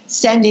always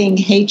sending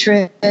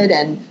hatred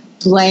and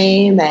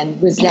blame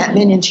and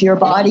resentment into your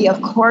body,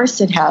 of course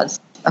it has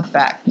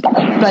effect.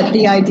 But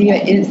the idea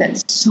is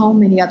that so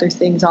many other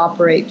things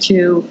operate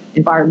too.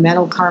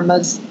 Environmental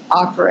karmas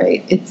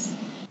operate.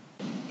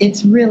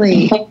 It's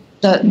really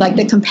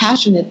the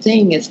compassionate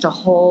thing is to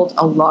hold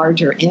a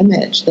larger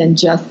image than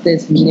just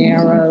this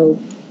narrow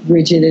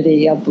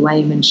rigidity of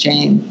blame and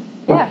shame.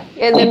 Yeah,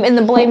 and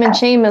the blame and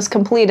shame is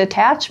complete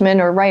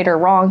attachment or right or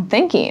wrong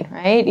thinking,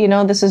 right?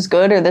 This is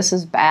good or this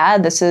is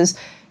bad. This is,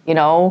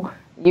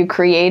 you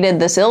created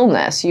this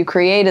illness, you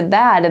created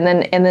that, and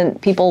then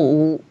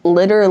people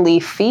literally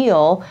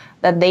feel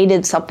that they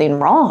did something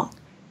wrong,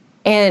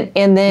 and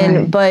then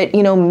right. But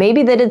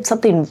maybe they did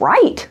something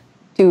right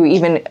to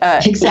even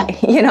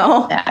exactly.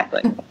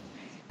 Exactly.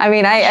 I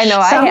mean, I know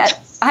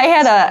I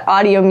had an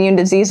autoimmune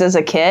disease as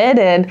a kid,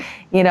 and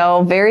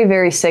very,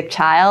 very sick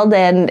child,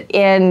 and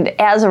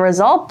as a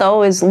result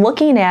though is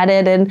looking at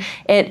it, and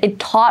it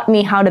taught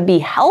me how to be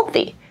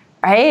healthy.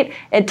 Right?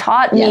 It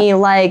taught me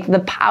like the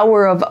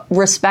power of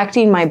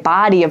respecting my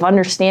body, of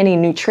understanding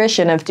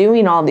nutrition, of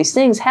doing all these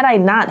things. Had I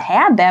not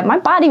had that, my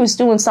body was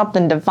doing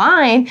something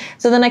divine,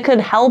 so then I could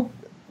help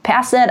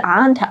pass that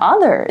on to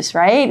others,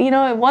 right?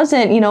 It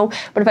wasn't,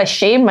 but if I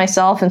shamed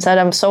myself and said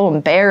I'm so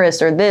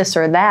embarrassed or this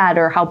or that,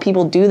 or how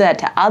people do that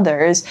to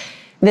others,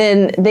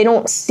 then they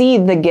don't see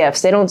the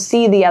gifts. They don't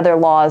see the other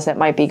laws that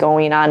might be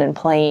going on and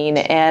playing,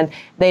 and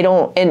they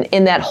don't,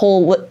 in that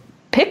whole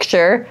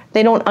picture,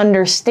 they don't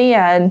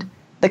understand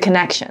the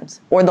connections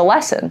or the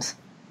lessons.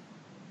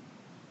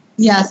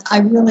 Yes, I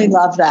really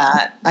love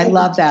that. I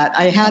love that.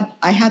 I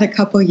had a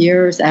couple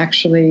years,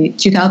 actually,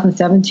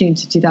 2017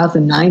 to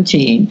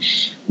 2019,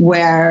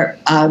 where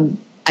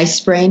I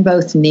sprained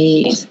both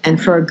knees,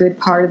 and for a good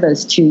part of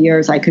those 2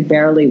 years, I could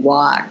barely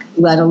walk,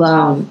 let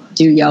alone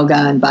do yoga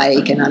and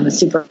bike, and I'm a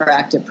super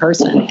active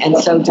person. And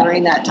so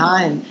during that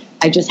time,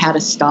 I just had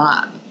to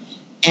stop.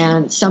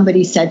 And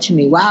somebody said to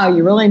me, wow,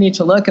 you really need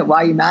to look at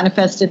why you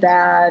manifested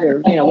that,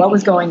 or, what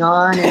was going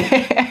on.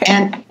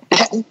 And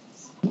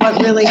what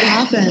really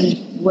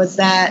happened was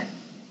that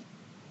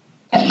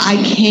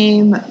I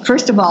came,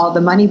 first of all,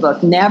 the money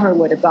book never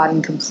would have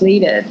gotten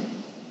completed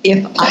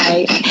if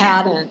I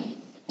hadn't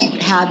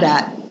had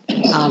that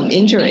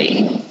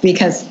injury,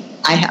 because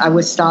I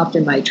was stopped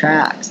in my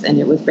tracks, and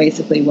it was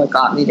basically what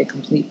got me to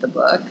complete the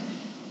book.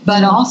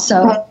 But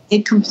also,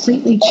 it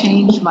completely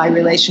changed my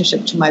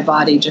relationship to my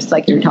body, just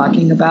like you're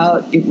talking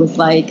about. It was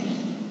like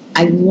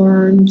I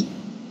learned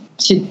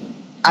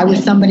I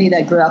was somebody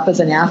that grew up as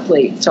an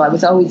athlete, so I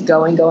was always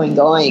going,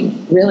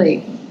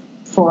 really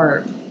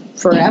for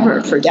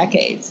forever, for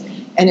decades.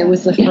 And it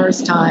was the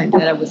first time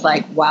that I was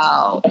like,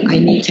 wow, I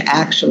need to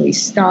actually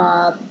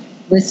stop,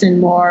 listen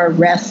more,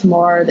 rest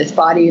more. This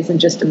body isn't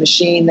just a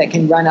machine that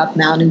can run up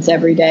mountains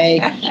every day.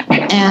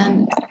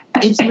 And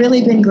it's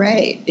really been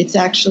great. It's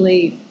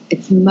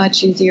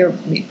much easier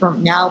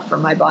for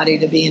my body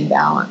to be in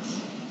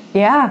balance.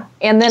 Yeah.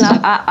 And then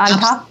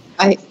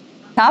on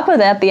top of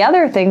that, the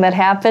other thing that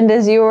happened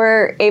is you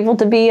were able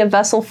to be a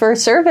vessel for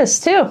service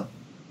too,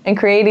 and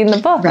creating the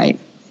book. Right.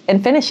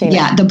 And finishing it.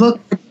 Yeah, the book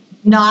would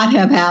not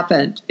have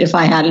happened if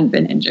I hadn't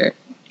been injured.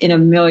 In a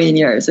million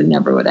years, it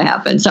never would have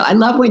happened. So I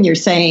love when you're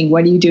saying,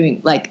 what are you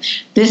doing? Like,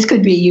 this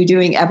could be you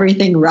doing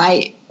everything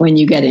right when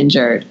you get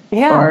injured.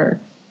 Yeah.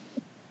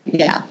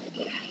 Yeah.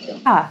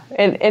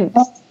 And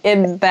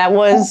that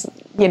was,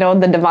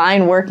 the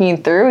divine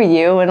working through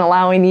you and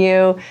allowing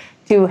you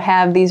to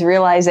have these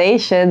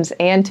realizations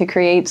and to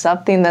create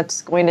something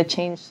that's going to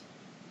change,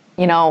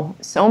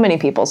 so many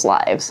people's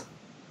lives.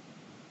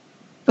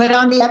 But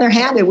on the other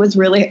hand,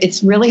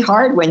 it's really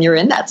hard when you're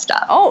in that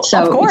stuff. Oh,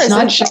 so of course. It's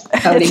not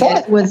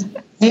sugarcoating. It was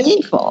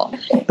painful.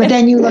 But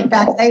then you look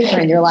back later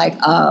and you're like,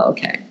 oh,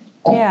 okay.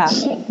 Yeah.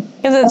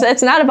 Because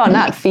it's not about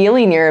not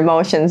feeling your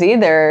emotions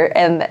either.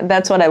 And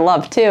that's what I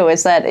love too,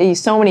 is that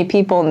so many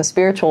people in the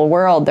spiritual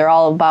world, they're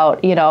all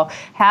about,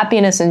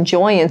 happiness and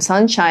joy and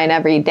sunshine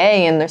every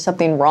day. And there's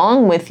something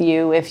wrong with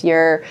you if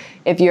you're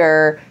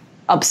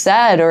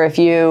upset, or if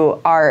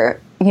you are,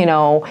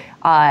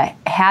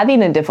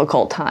 having a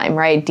difficult time,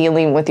 right?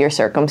 Dealing with your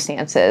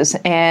circumstances.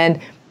 And,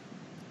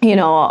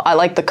 I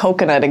like the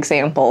coconut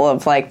example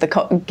of like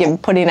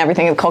putting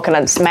everything in the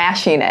coconut and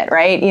smashing it,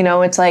 right?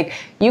 It's like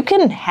you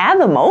can have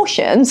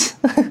emotions.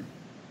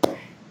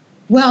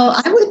 Well,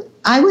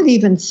 I would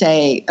even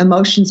say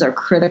emotions are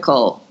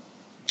critical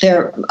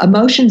their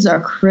emotions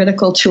are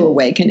critical to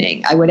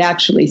awakening. I would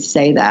actually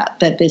say that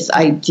this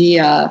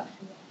idea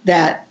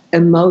that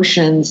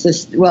emotions,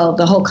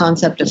 the whole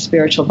concept of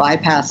spiritual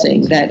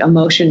bypassing, that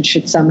emotion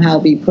should somehow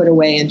be put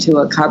away into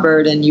a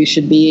cupboard and you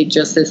should be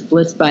just this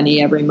bliss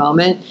bunny every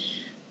moment,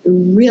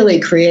 really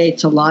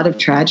creates a lot of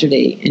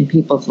tragedy in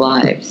people's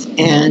lives.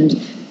 And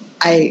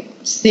I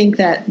think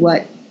that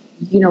what,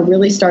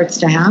 really starts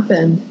to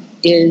happen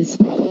is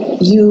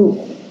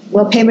Pema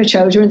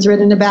Chodron's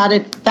written about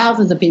it.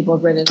 Thousands of people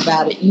have written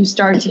about it. You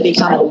start to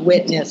become a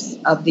witness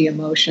of the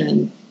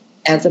emotion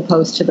as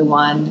opposed to the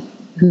one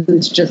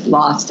who's just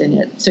lost in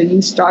it. So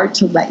you start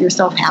to let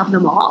yourself have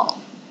them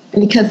all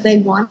because they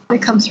want to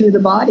come through the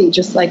body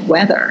just like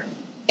weather.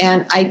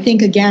 And I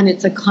think, again,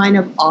 it's a kind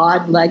of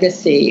odd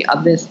legacy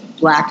of this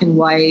black and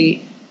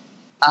white,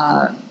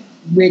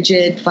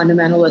 rigid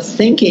fundamentalist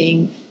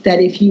thinking that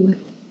if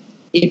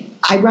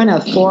I run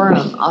a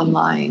forum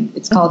online,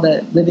 it's called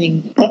the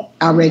Living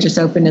Outrageous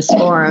Openness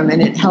Forum,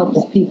 and it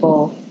helps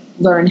people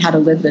learn how to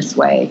live this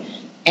way.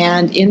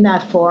 And in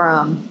that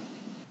forum,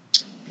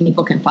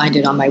 people can find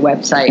it on my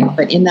website,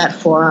 but in that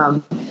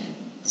forum,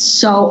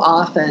 so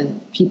often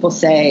people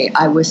say,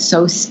 I was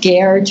so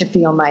scared to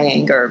feel my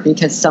anger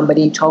because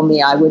somebody told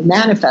me I would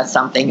manifest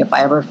something if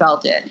I ever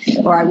felt it.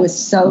 Or I was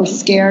so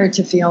scared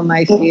to feel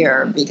my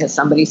fear because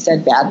somebody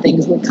said bad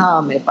things would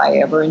come if I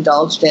ever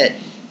indulged it.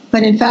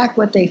 But in fact,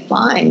 what they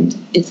find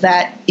is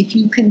that if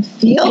you can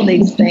feel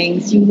these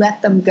things, you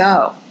let them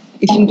go.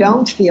 If you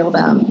don't feel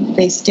them,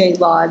 they stay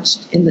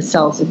lodged in the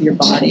cells of your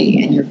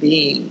body and your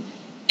being.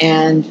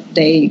 And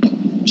they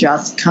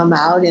just come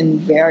out in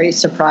very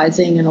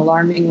surprising and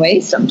alarming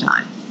ways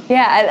sometimes.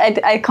 Yeah,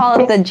 I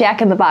call it the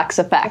Jack in the Box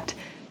effect.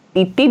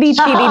 Oh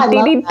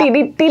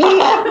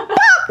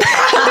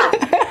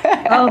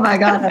my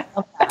God, I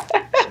love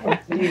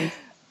that.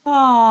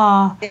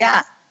 Oh.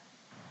 Yeah.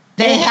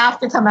 They have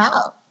to come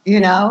out,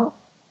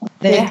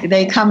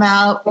 They come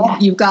out,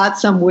 you've got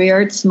some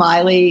weird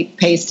smiley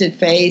pasted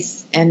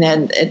face, and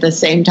then at the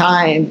same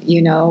time,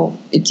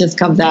 it just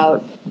comes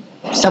out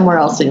somewhere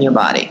else in your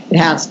body. It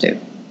has to.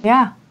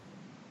 Yeah.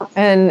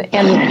 And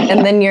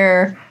then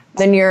you're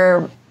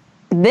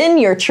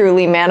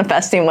truly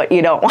manifesting what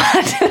you don't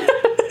want.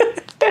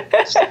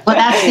 Well,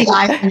 that's the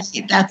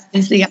irony. That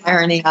is the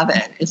irony of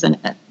it,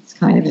 isn't it? It's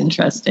kind of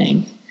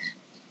interesting.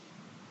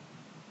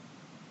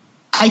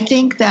 I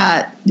think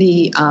that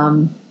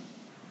to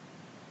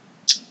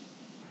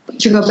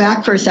go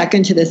back for a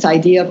second to this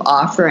idea of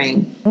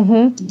offering,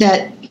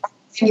 that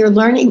when you're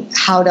learning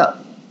how to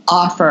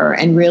offer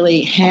and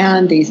really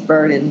hand these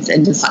burdens,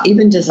 and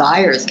even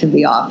desires can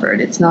be offered.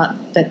 It's not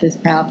that this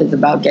path is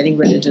about getting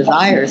rid of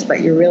desires,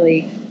 but you're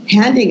really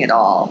handing it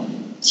all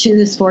to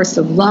this force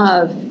of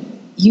love.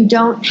 You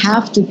don't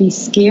have to be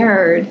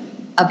scared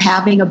of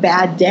having a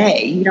bad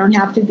day. You don't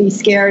have to be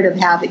scared of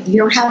you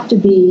don't have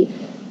to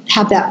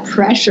have that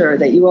pressure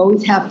that you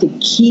always have to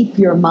keep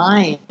your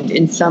mind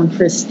in some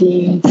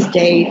pristine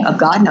state of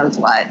God knows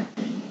what,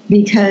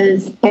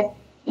 because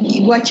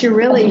what you're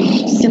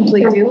really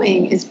simply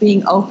doing is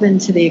being open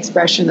to the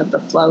expression of the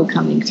flow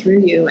coming through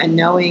you and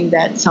knowing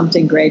that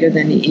something greater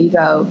than the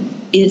ego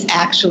is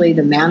actually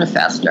the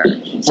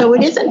manifester. So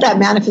it isn't that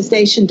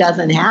manifestation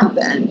doesn't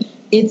happen.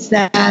 It's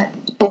that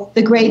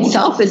the great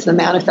self is the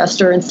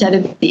manifester instead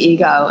of the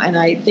ego. And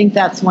I think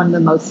that's one of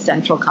the most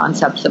central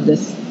concepts of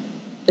this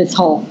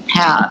whole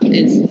path.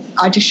 Is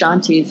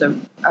Adyashanti is a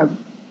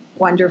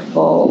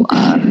wonderful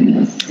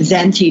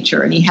Zen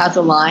teacher, and he has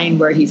a line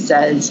where he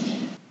says,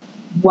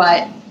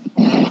 what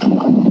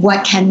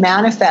can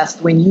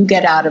manifest when you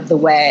get out of the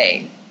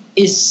way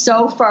is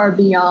so far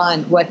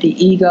beyond what the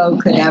ego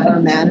could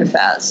ever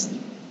manifest.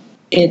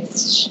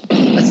 It's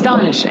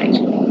astonishing.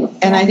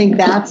 And I think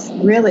that's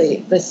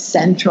really the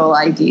central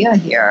idea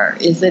here,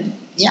 is that,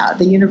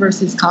 the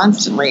universe is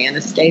constantly in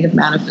a state of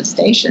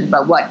manifestation,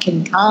 but what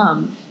can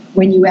come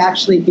when you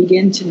actually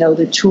begin to know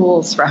the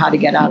tools for how to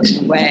get out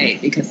of the way,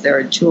 because there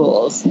are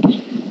tools,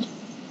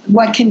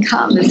 what can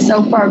come is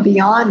so far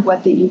beyond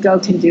what the ego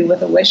can do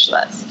with a wish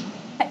list.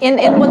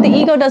 And what the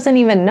ego doesn't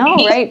even know,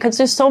 right? Because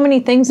there's so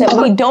many things that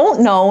we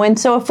don't know. And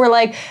so if we're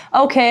like,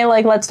 okay,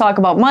 let's talk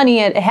about money,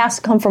 it has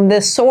to come from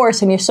this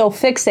source, and you're so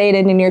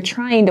fixated and you're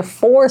trying to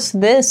force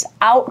this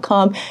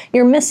outcome,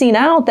 you're missing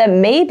out that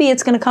maybe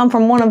it's going to come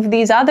from one of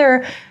these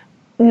other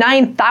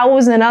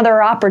 9,000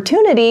 other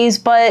opportunities.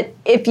 But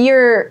if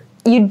you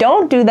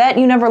don't do that,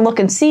 you never look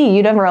and see,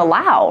 you never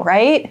allow,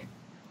 right?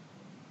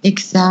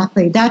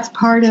 Exactly. That's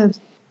part of,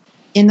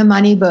 in the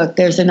money book,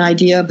 there's an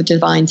idea of a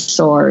divine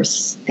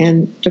source.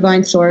 And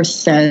divine source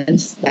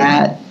says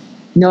that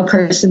no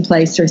person,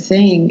 place, or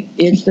thing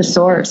is the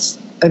source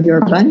of your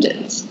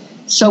abundance.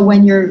 So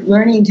when you're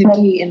learning to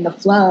be in the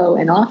flow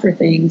and offer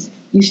things,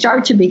 you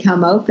start to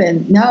become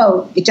open.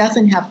 No, it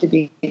doesn't have to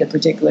be the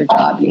particular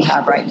job you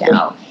have right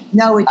now.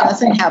 No, it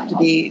doesn't have to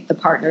be the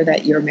partner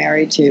that you're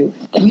married to.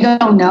 You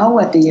don't know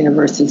what the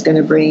universe is going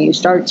to bring. You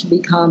start to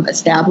become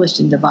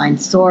established in divine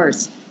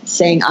source,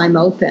 saying, I'm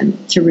open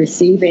to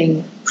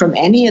receiving from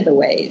any of the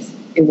ways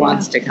it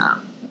wants to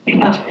come.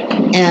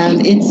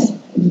 And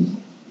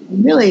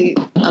really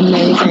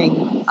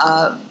amazing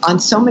on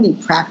so many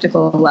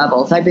practical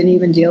levels. I've been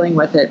even dealing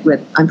with it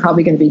I'm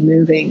probably going to be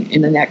moving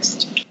in the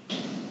next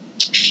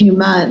few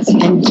months,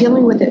 and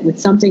dealing with it with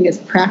something as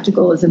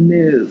practical as a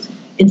move,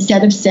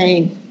 instead of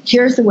saying,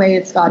 here's the way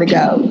it's got to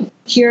go,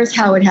 here's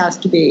how it has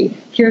to be,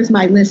 here's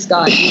my list,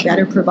 God, you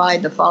better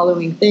provide the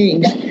following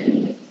things.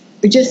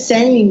 But just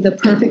saying the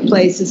perfect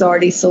place is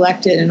already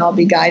selected and I'll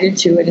be guided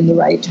to it in the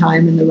right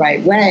time in the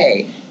right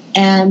way.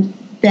 And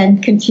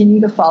then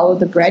continue to follow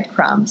the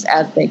breadcrumbs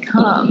as they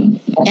come.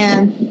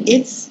 And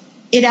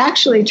it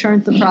actually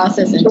turns the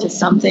process into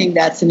something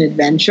that's an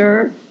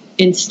adventure,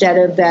 instead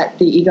of that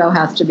the ego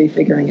has to be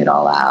figuring it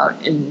all out.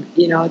 And,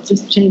 it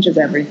just changes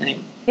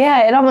everything.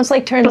 Yeah, it almost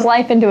like turns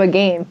life into a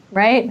game,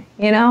 right?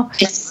 It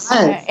does.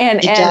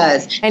 It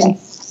does. And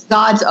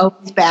God's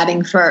always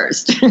batting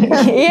first.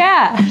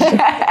 Yeah.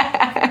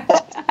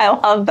 I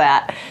love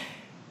that.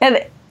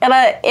 And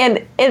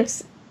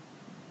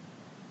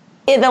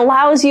it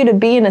allows you to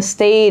be in a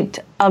state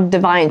of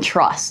divine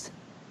trust.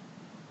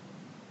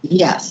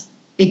 Yes.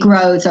 It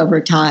grows over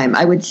time.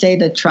 I would say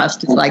that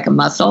trust is like a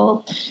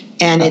muscle,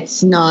 and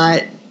it's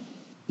not,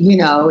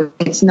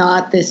 it's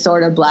not this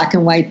sort of black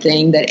and white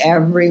thing that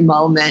every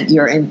moment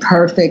you're in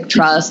perfect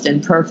trust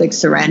and perfect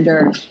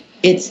surrender.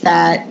 It's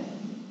that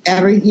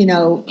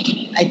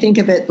I think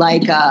of it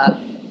like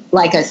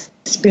a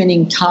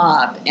spinning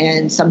top,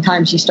 and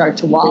sometimes you start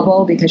to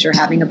wobble because you're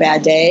having a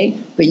bad day,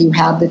 but you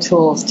have the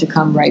tools to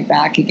come right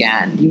back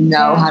again. You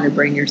know how to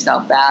bring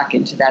yourself back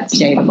into that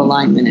state of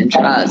alignment and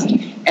trust.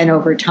 And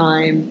over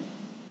time,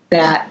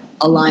 that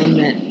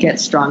alignment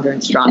gets stronger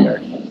and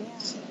stronger.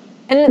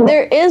 And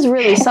there is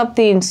really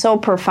something so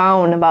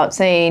profound about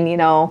saying,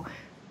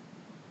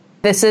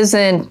 this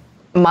isn't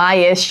my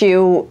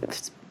issue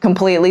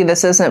completely.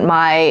 This isn't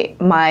my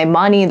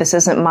money. This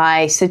isn't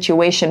my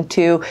situation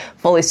to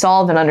fully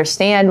solve and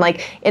understand.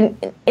 Like in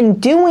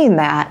doing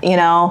that,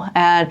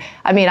 and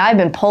I mean, I've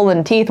been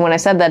pulling teeth when I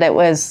said that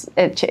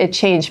it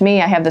changed me.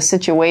 I have the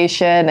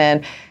situation,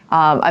 and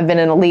I've been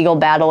in a legal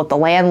battle with the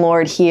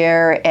landlord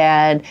here,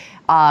 and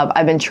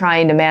I've been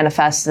trying to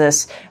manifest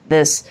this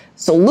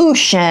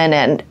solution,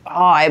 and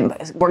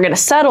we're going to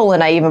settle,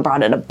 and I even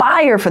brought in a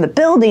buyer for the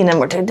building, and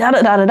we're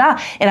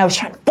da-da-da-da-da, and I was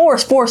trying to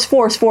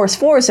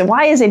force, and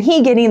why isn't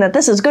he getting that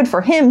this is good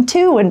for him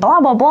too, and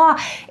blah, blah,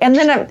 blah, and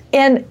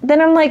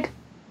then I'm like,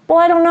 well,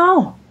 I don't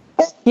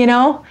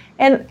know,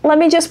 and let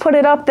me just put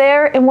it up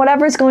there, and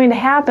whatever's going to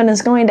happen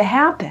is going to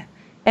happen,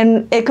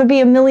 and it could be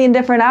a million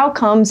different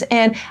outcomes.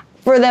 And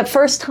for that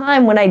first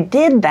time when I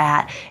did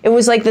that, it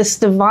was like this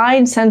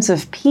divine sense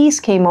of peace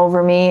came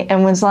over me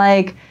and was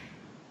like,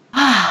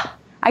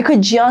 I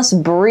could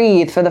just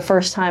breathe for the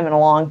first time in a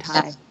long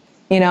time,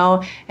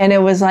 and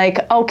it was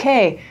like,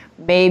 okay,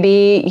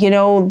 maybe,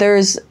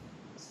 there's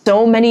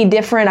so many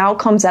different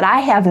outcomes that I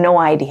have no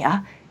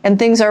idea, and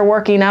things are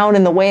working out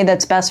in the way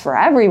that's best for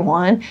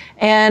everyone.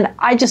 And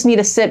I just need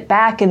to sit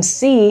back and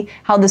see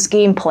how this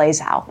game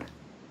plays out.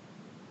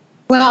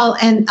 Well,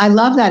 and I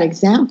love that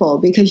example,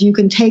 because you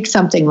can take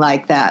something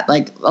like that.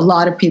 Like, a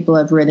lot of people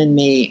have written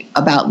me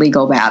about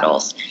legal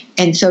battles.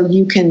 And so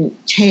you can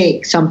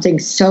take something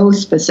so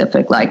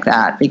specific like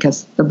that,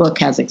 because the book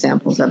has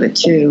examples of it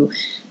too,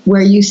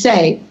 where you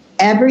say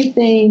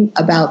everything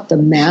about the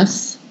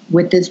mess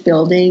with this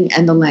building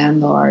and the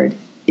landlord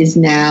is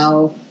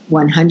now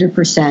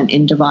 100%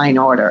 in divine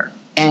order,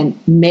 and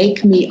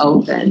make me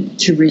open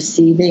to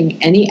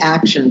receiving any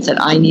actions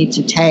that I need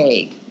to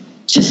take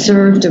to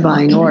serve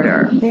divine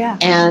order. Yeah.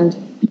 And,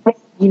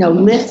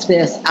 lift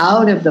this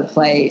out of the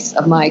place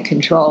of my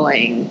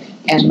controlling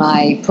and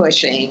my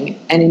pushing,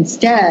 and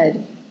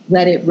instead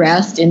let it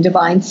rest in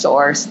divine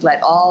source.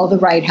 Let all the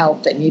right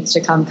help that needs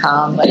to come.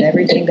 Let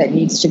everything that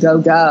needs to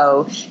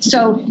go.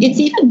 So it's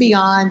even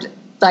beyond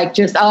like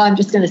just, I'm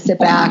just going to sit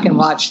back and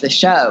watch the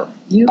show.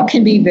 You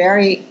can be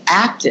very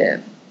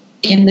active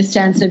in the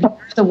sense of you're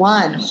the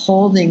one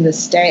holding the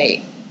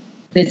state,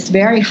 this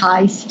very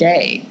high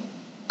state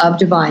of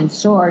divine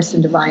source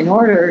and divine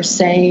order,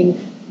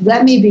 saying,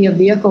 let me be a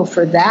vehicle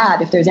for that.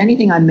 If there's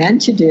anything I'm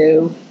meant to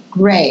do,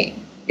 great.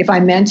 If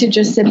I'm meant to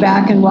just sit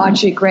back and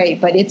watch it,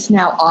 great. But it's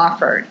now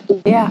offered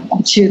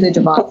to the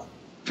divine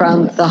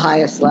from the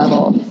highest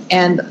level.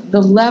 And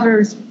the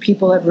levers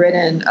people have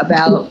written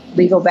about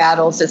legal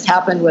battles, this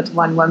happened with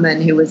one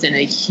woman who was in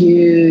a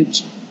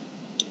huge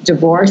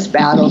divorce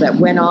battle that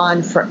went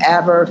on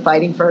forever,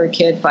 fighting for her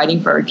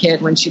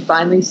kid. When she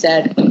finally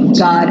said,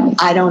 God,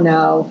 I don't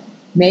know.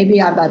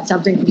 Maybe I've got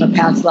something from a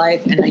past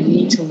life and I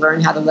need to learn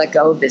how to let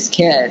go of this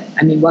kid.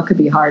 I mean, what could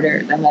be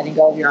harder than letting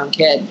go of your own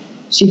kid?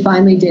 She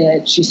finally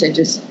did. She said,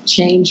 just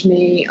change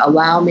me,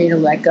 allow me to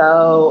let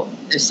go.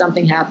 There's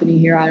something happening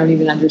here I don't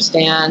even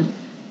understand.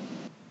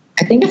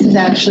 I think this is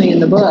actually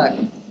in the book.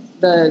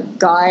 The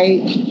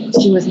guy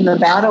she was in the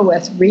battle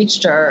with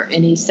reached her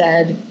and he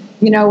said,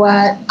 you know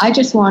what? I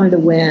just wanted to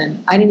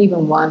win. I didn't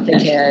even want the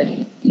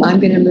kid. I'm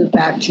going to move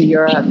back to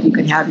Europe. You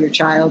can have your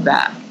child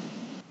back.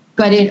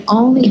 But it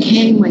only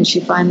came when she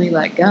finally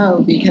let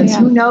go, because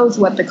who knows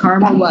what the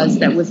karma was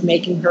that was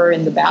making her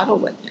in the battle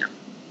with him.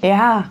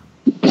 Yeah,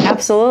 absolutely.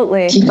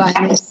 Absolutely. She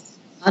finally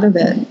out of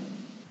it.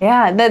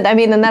 Yeah, and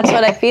that's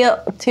what I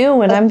feel too.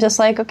 When I'm just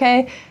like,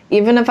 okay,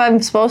 even if I'm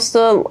supposed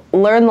to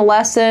learn the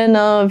lesson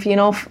of,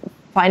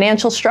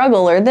 financial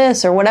struggle or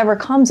this or whatever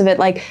comes of it,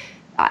 like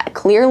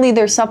clearly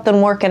there's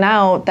something working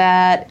out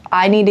that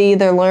I need to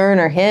either learn,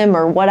 or him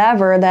or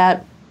whatever,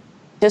 that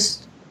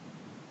just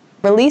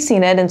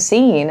releasing it and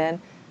seeing.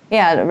 And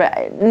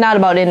yeah, not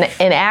about in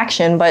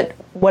action, but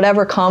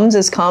whatever comes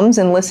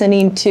and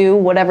listening to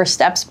whatever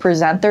steps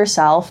present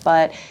themselves.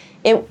 But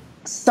it's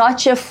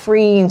such a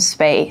freeing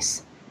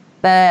space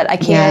that I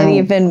can't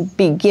even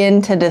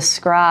begin to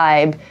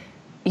describe.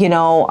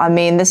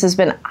 This has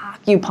been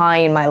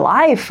occupying my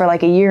life for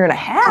like a year and a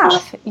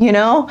half,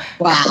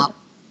 Wow.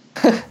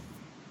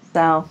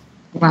 So.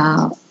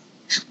 Wow.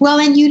 Well,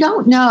 and you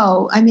don't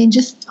know,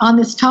 just on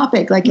this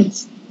topic, like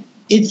it's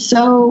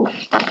so,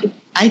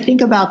 I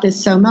think about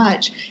this so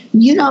much.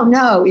 You don't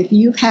know if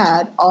you've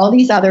had all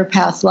these other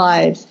past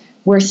lives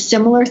where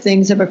similar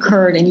things have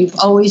occurred and you've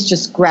always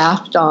just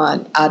grafted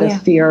on out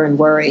of fear and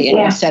worry. And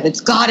you said,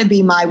 it's got to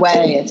be my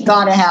way. It's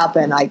got to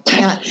happen. I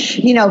can't,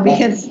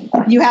 because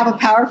you have a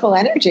powerful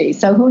energy.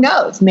 So who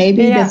knows?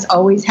 Maybe this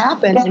always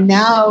happened. And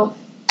now,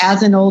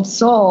 as an old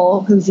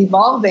soul who's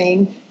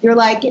evolving, you're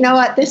like, you know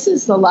what? This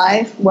is the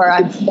life where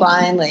I'm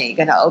finally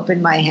going to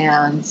open my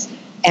hands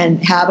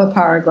and have a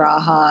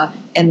parigraha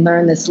and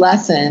learn this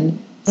lesson.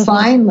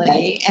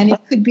 Finally, and it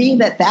could be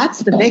that that's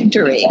the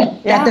victory,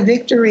 that the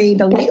victory,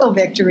 the legal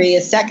victory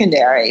is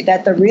secondary,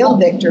 that the real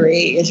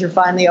victory is you're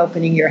finally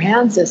opening your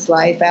hands this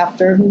life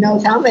after who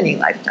knows how many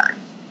lifetimes.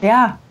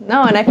 Yeah,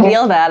 no, and I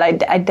feel that.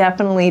 I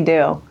definitely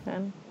do.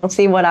 And we'll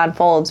see what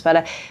unfolds.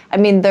 But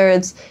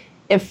there's,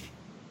 if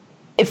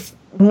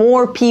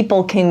more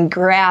people can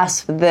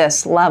grasp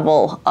this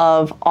level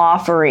of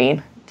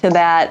offering to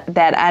that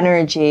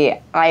energy,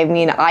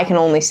 I can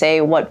only say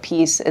what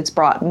peace it's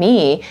brought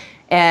me.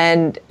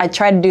 And I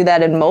try to do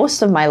that in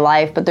most of my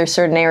life, but there's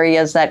certain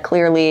areas that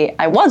clearly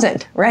I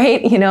wasn't,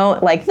 right?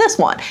 Like this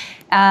one.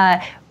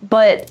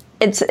 But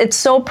it's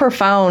so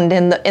profound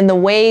in the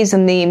ways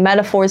and the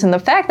metaphors and the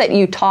fact that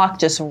you talk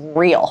just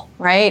real,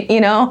 right?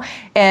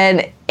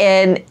 And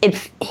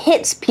it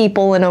hits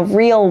people in a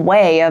real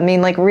way.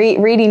 Like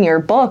reading your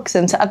books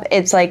and stuff,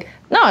 it's like,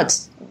 no,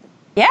 it's,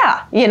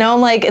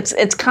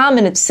 it's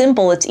common, it's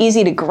simple, it's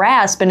easy to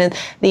grasp, and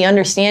the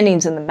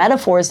understandings and the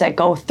metaphors that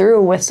go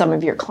through with some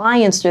of your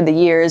clients through the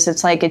years,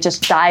 it's like it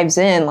just dives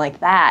in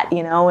like that,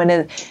 and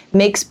it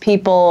makes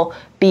people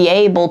be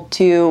able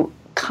to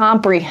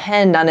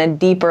comprehend on a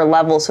deeper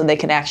level so they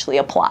can actually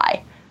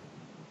apply.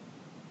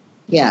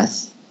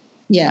 Yes.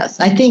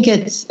 I think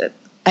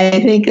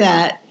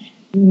that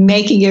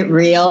making it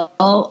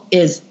real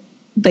is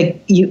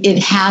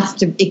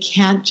it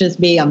can't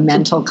just be a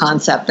mental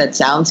concept that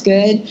sounds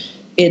good.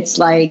 It's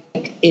like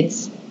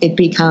it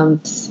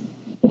becomes,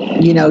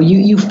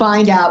 you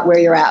find out where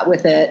you're at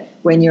with it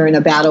when you're in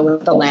a battle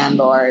with the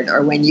landlord,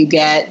 or when you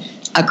get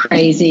a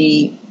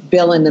crazy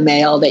bill in the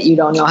mail that you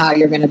don't know how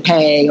you're going to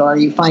pay, or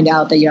you find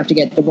out that you have to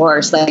get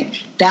divorced.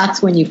 Like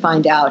that's when you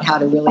find out how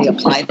to really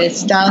apply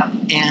this stuff.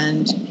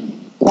 And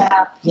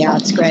yeah,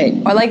 it's great.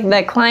 Or like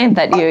that client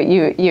that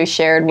you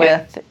shared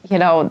with,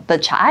 the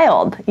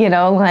child,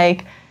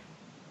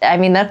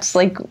 that's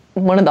like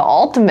one of the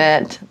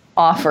ultimate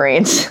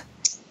offerings,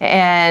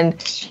 and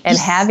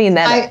having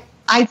that.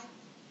 I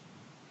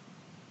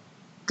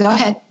go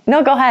ahead.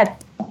 No, go ahead.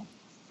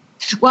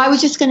 Well, I was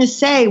just going to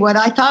say what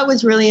I thought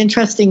was really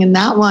interesting in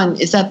that one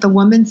is that the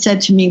woman said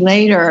to me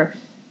later,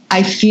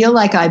 I feel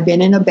like I've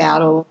been in a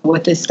battle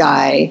with this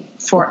guy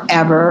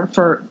forever,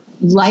 for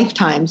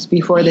lifetimes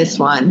before this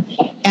one,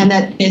 and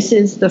that this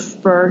is the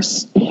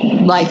first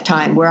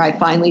lifetime where I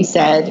finally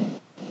said,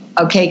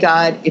 okay,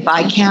 God, if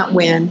I can't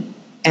win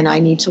and I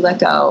need to let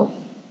go,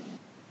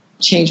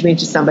 change me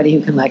to somebody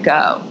who can let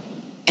go.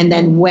 And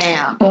then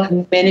wham,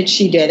 the minute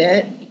she did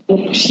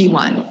it, she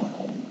won.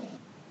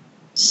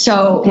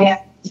 So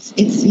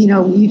it's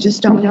you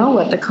just don't know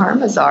what the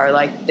karmas are.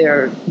 Like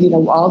they're,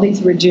 all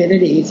these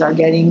rigidities are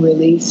getting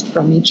released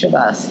from each of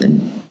us,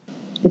 and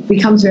it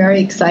becomes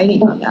very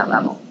exciting on that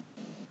level.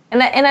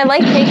 And I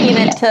like taking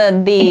it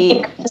to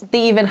the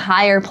even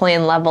higher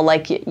plane level,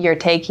 like you're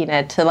taking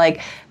it to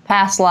like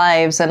past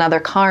lives and other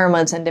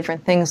karmas and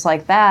different things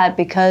like that,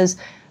 because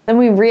then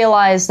we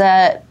realize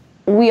that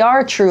we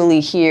are truly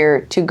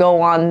here to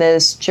go on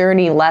this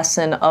journey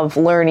lesson of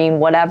learning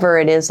whatever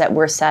it is that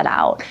we're set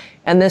out.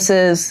 And this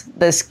is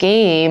this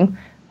game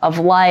of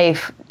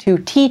life to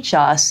teach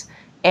us,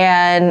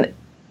 and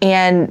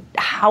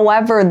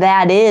however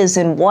that is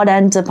and what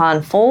ends up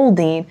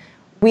unfolding,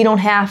 we don't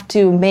have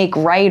to make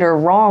right or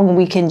wrong.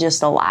 We can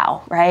just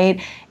allow,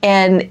 right?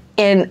 And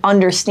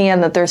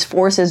understand that there's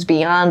forces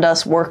beyond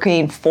us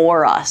working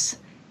for us.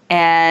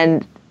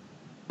 And,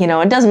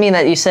 it doesn't mean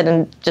that you sit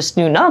and just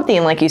do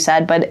nothing, like you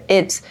said, but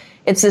it's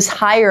this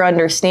higher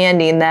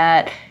understanding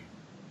that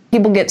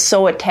people get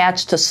so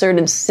attached to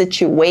certain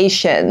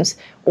situations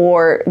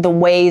or the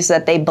ways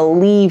that they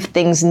believe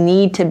things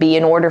need to be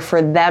in order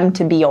for them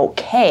to be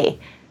okay,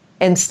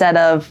 instead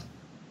of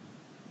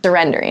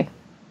surrendering.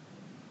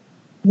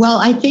 Well,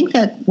 I think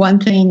that one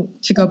thing,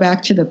 to go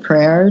back to the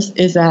prayers,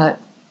 is that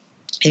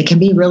it can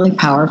be really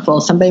powerful.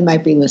 Somebody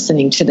might be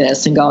listening to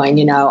this and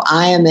going,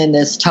 I am in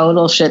this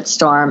total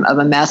shitstorm of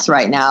a mess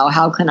right now.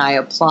 How can I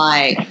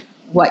apply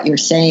what you're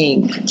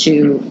saying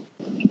to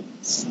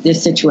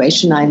this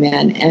situation I'm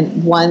in?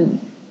 And one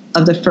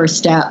of the first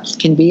steps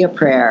can be a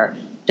prayer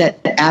that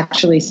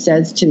actually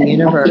says to the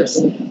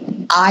universe,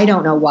 I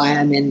don't know why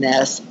I'm in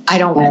this. I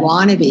don't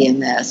want to be in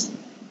this.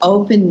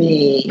 Open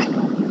me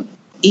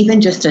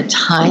even just a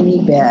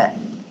tiny bit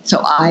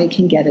so I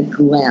can get a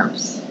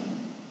glimpse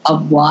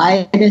of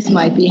why this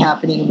might be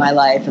happening in my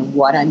life and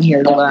what I'm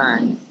here to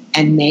learn.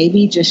 And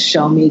maybe just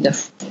show me the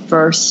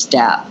first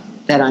step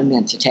that I'm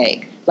meant to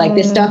take. Like,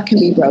 this stuff can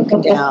be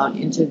broken down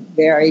into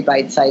very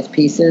bite-sized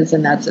pieces,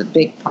 and that's a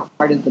big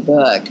part of the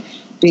book.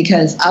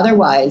 Because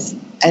otherwise,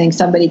 I think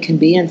somebody can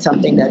be in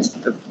something that's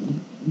a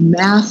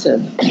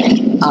massive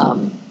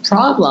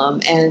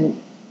problem,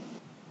 and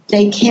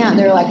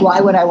they're like, why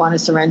would I want to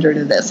surrender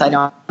to this? I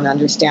don't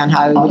understand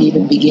how I would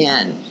even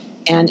begin.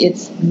 And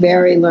it's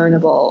very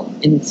learnable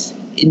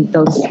in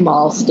those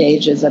small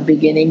stages of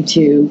beginning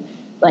to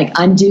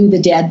undo the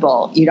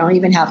deadbolt. You don't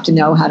even have to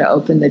know how to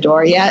open the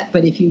door yet,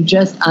 but if you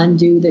just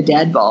undo the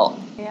deadbolt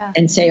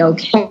and say,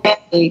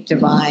 okay,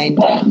 divine,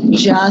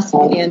 just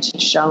begin to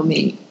show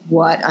me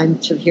what I'm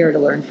here to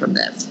learn from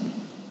this,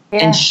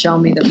 and show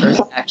me the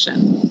first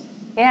action.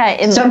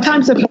 Yeah.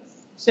 Sometimes the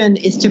first action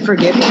is to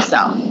forgive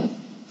yourself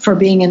for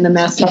being in the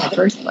mess in the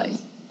first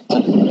place.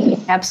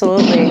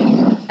 Absolutely.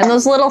 And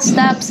those little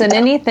steps in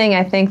anything,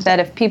 I think that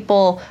if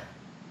people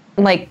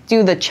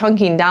do the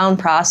chunking down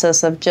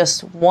process of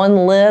just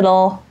one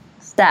little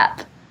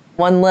step,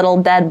 one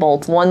little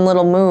deadbolt, one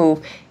little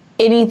move,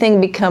 anything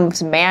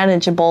becomes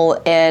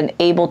manageable and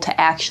able to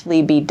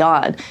actually be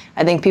done.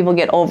 I think people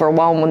get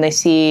overwhelmed when they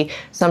see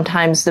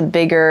sometimes the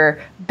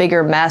bigger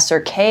mess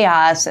or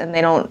chaos and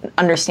they don't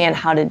understand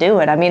how to do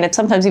it. I mean, it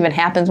sometimes even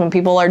happens when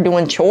people are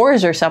doing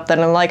chores or something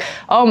and like,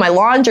 oh, my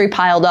laundry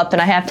piled up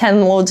and I have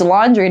 10 loads of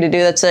laundry to do.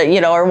 That's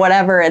or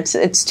whatever.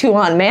 It's too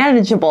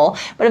unmanageable.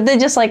 But if they're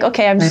just like,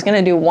 okay, I'm just going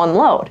to do one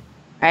load,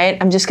 right?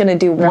 I'm just going to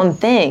do one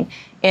thing.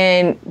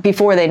 And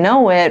before they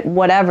know it,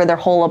 whatever, their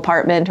whole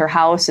apartment or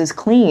house is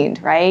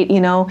cleaned, right?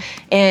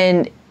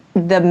 And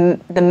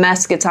the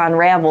mess gets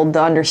unraveled,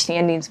 the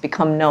understandings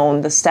become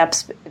known, the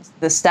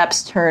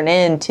steps turn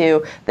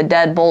into the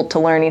deadbolt to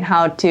learning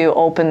how to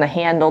open the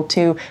handle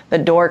to the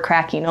door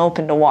cracking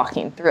open to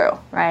walking through,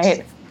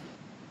 right?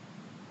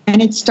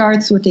 And it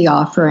starts with the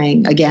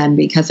offering again,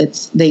 because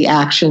it's the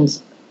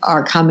actions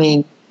are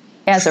coming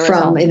as a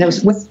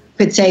result.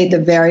 Could say the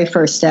very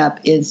first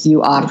step is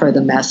you offer the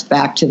mess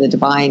back to the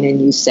divine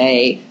and you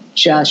say,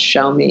 just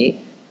show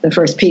me the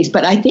first piece.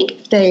 But I think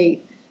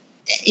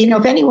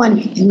if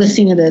anyone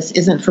listening to this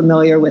isn't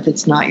familiar with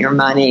It's Not Your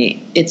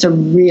Money, it's a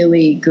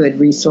really good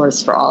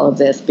resource for all of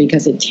this,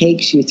 because it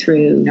takes you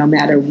through, no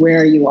matter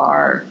where you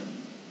are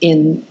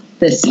in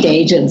the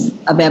stages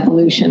of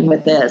evolution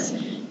with this,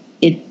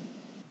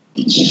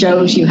 it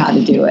shows you how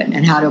to do it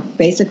and how to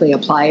basically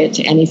apply it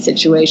to any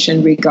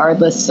situation,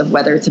 regardless of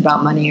whether it's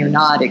about money or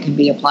not. It can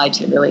be applied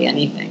to really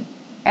anything.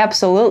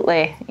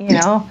 Absolutely,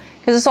 because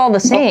it's all the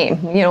same.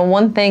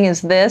 One thing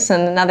is this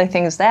and another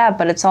thing is that,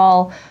 but it's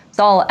all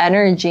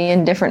energy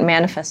and different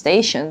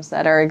manifestations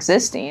that are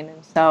existing.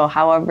 And so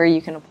however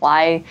you can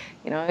apply,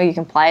 you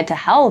can apply it to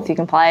health, you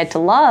can apply it to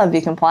love,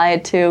 you can apply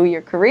it to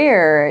your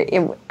career,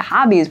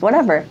 hobbies,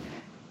 whatever.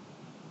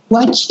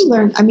 Once you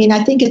learn,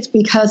 I think it's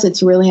because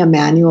it's really a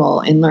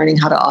manual in learning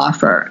how to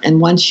offer. And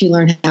once you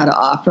learn how to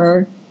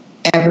offer,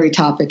 every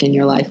topic in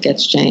your life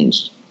gets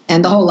changed.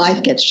 And the whole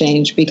life gets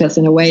changed, because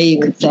in a way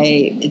you could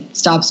say it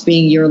stops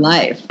being your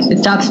life. It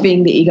stops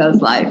being the ego's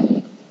life.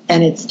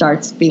 And it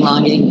starts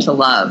belonging to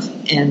love.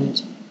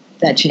 And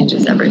that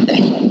changes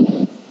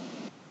everything.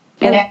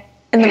 And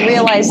the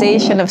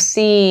realization of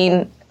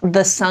seeing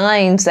the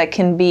signs that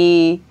can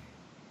be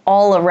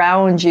all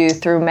around you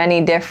through many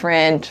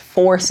different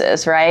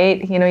forces,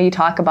 right? You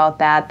talk about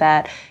that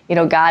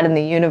God and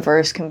the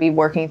universe can be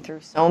working through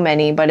so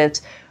many, but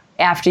it's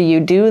after you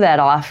do that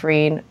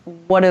offering,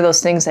 what are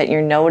those things that you're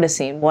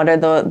noticing? What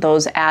are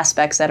those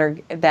aspects that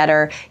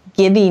are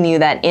giving you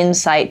that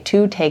insight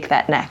to take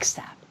that next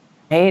step,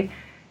 right?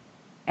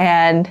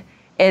 And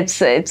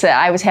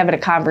I was having a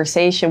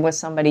conversation with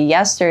somebody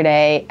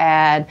yesterday,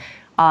 and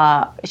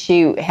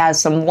she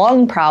has some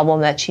lung problem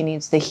that she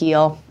needs to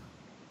heal.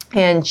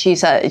 And she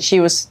said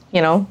she was,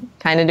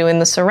 kind of doing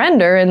the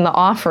surrender and the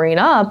offering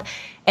up.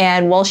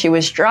 And while she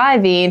was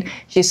driving,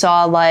 she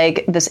saw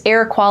this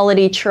air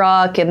quality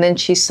truck, and then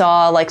she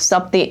saw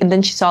something, and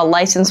then she saw a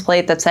license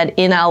plate that said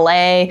in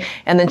LA,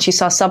 and then she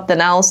saw something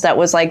else that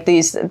was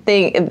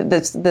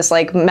this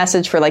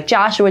message for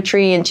Joshua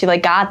Tree, and she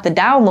got the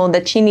download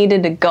that she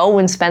needed to go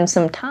and spend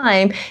some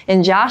time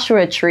in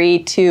Joshua Tree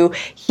to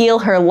heal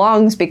her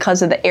lungs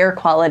because of the air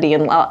quality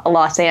in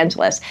Los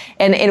Angeles.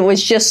 And it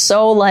was just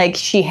so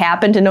she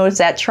happened to notice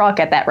that truck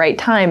at that right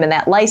time and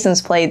that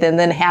license plate, and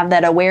then have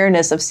that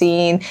awareness of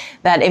seeing having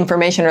that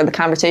information or the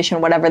conversation,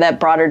 whatever, that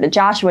brought her to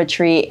Joshua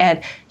Tree.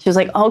 And she was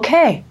like,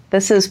 okay,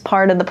 this is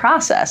part of the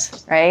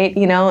process, right?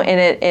 You know,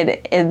 and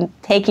it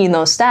taking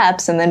those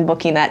steps and then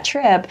booking that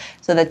trip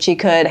so that she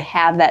could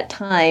have that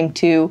time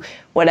to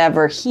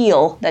whatever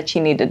heal that she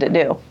needed to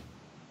do.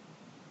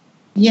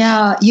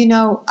 Yeah, you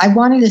know, I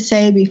wanted to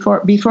say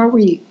before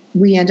we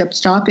end up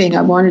stopping,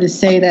 I wanted to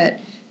say that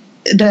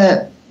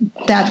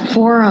that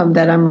forum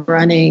that I'm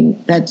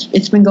running,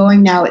 it's been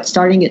going now, it's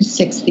starting its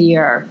 6th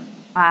year.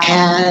 Wow.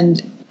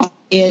 And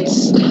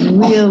it's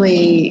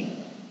really,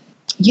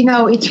 you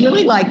know, it's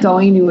really like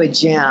going to a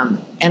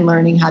gym and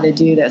learning how to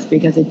do this,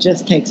 because it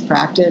just takes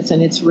practice,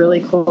 and it's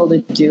really cool to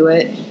do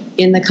it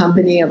in the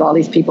company of all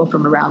these people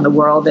from around the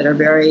world that are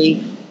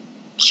very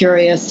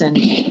curious and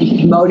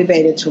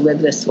motivated to live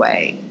this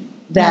way.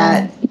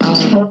 That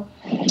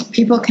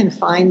people can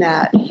find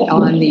that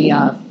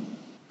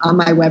on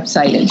my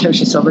website at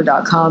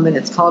toshasilver.com, and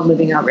it's called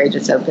Living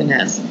Outrageous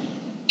Openness.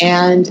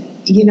 And,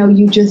 you know,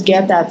 you just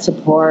get that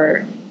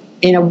support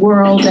in a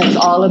world that's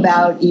all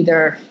about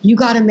either you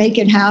got to make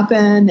it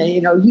happen, and,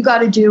 you know, you got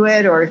to do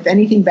it, or if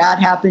anything bad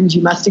happens,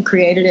 you must have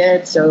created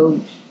it, so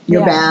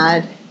you're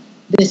bad.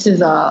 This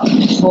is a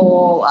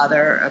whole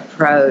other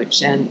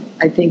approach, and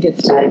I think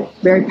it's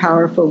very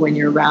powerful when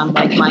you're around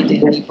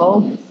like-minded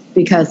people,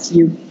 because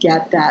you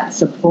get that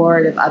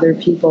support of other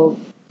people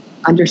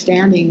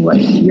understanding what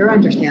you're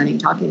understanding,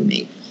 talking to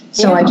me.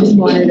 So I just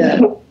wanted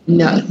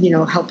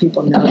to help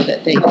people know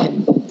that they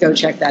can go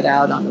check that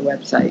out on the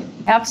website.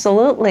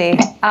 Absolutely.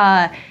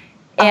 I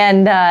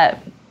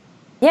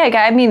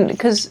mean,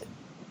 because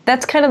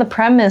that's kind of the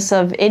premise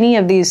of any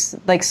of these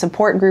like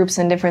support groups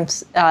and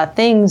different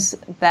things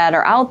that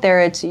are out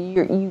there. It's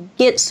you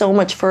get so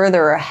much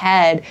further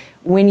ahead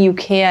when you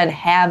can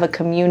have a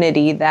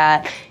community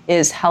that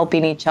is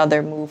helping each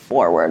other move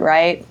forward,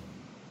 right?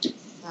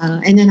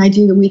 And then I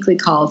do the weekly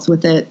calls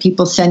with the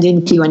people send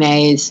in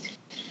Q&As,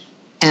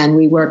 and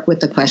we work with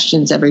the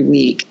questions every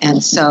week.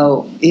 And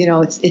so, you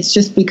know, it's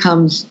just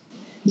becomes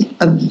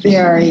a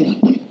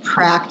very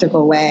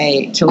practical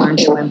way to learn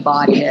to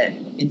embody it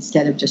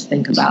instead of just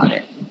think about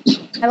it.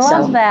 I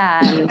love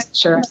that. I'm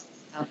sure it's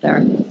out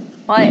there.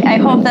 Well, I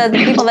hope that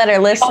the people that are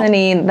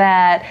listening,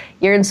 that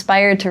you're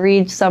inspired to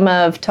read some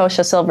of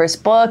Tosha Silver's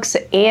books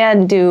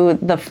and do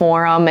the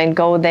forum and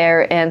go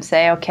there and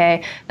say,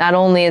 okay, not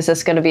only is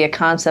this going to be a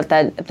concept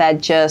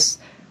that just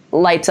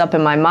lights up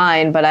in my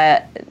mind,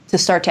 but to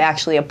start to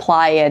actually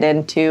apply it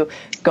and to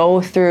go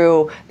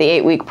through the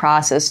 8-week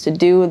process, to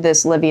do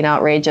this Living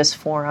Outrageous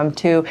forum,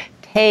 to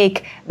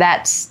take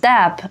that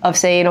step of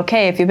saying,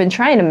 okay, if you've been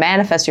trying to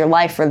manifest your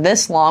life for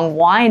this long,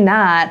 why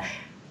not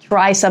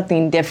try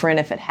something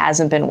different if it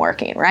hasn't been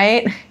working,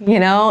 right? You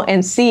know,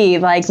 and see,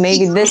 like,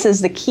 maybe this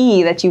is the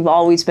key that you've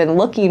always been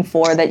looking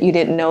for that you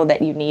didn't know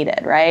that you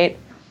needed, right?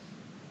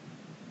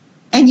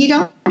 And you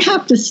don't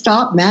have to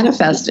stop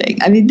manifesting.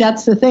 I mean,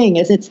 that's the thing,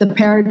 is it's the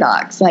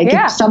paradox. Like,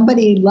 if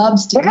somebody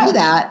loves to do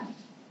that,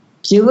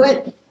 do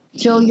it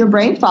till your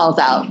brain falls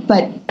out,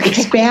 but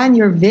expand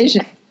your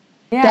vision.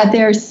 That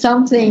there's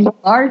something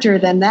larger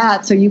than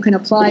that, so you can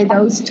apply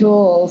those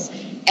tools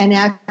and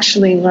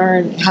actually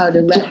learn how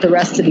to let the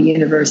rest of the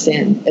universe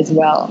in as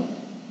well.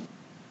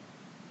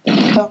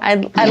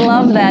 I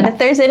love that. If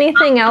there's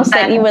anything else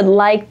that you would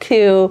like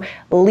to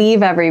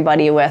leave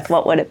everybody with,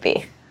 what would it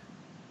be?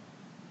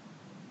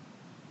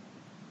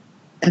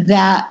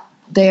 That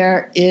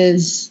there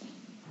is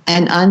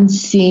an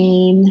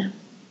unseen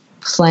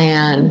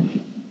plan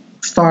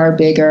far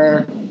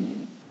bigger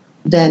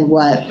than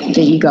what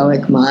the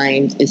egoic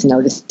mind is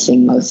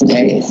noticing most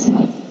days.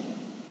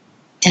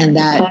 And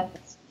that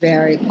it's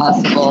very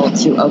possible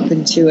to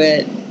open to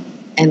it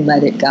and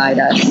let it guide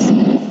us.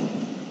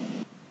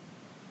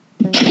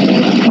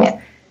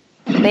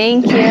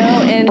 Thank you.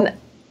 And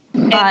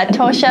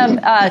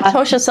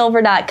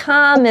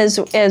toshasilver.com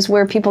is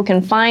where people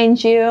can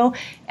find you.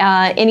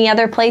 Any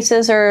other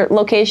places or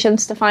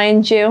locations to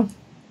find you?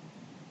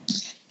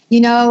 You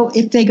know,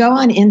 if they go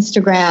on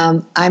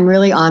Instagram, I'm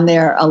really on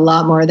there a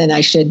lot more than I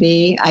should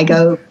be. I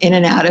go in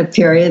and out of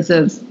periods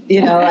of,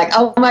 you know, like,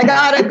 oh my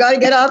God, I've got to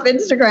get off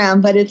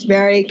Instagram. But it's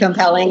very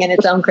compelling in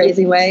its own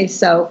crazy way.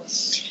 So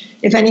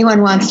if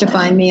anyone wants to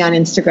find me on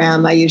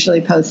Instagram, I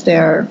usually post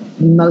there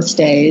most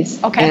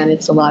days. Okay. And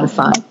it's a lot of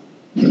fun.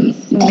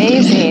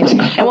 Amazing.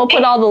 And we'll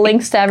put all the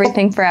links to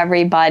everything for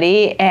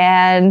everybody.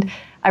 And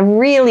I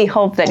really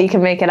hope that you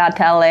can make it out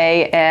to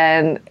LA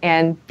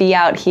and be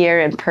out here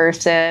in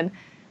person.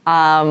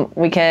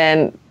 We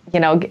can, you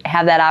know,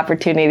 have that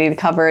opportunity to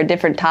cover a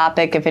different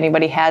topic. If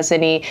anybody has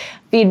any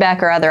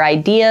feedback or other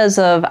ideas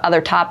of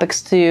other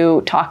topics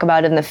to talk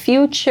about in the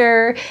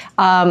future,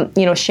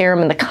 you know, share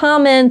them in the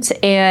comments,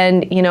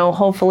 and, you know,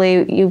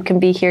 hopefully you can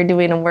be here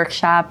doing a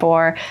workshop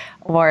or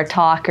a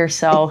talk or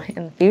so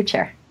in the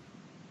future.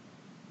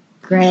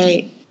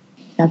 Great.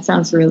 That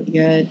sounds really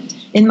good.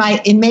 In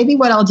maybe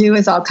what I'll do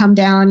is I'll come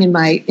down in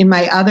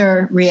my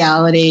other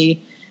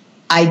reality.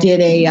 I did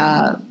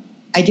a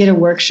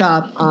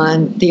workshop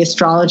on the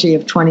astrology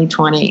of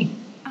 2020,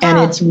 and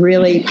it's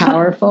really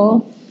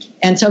powerful.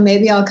 And so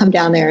maybe I'll come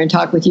down there and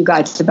talk with you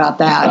guys about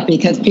that,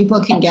 because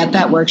people can get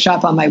that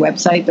workshop on my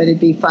website, but it'd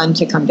be fun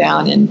to come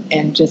down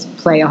and just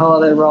play a whole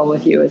other role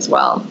with you as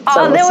well.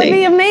 Oh, that would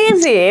be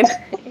amazing.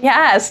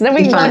 Yes. Then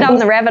we can go down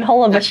the rabbit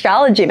hole of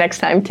astrology next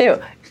time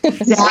too.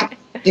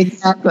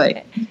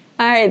 Exactly.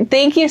 All right.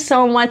 Thank you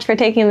so much for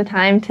taking the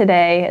time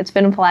today. It's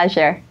been a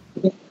pleasure.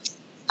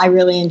 I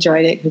really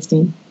enjoyed it,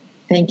 Christine.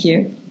 Thank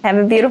you. Have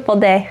a beautiful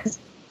day.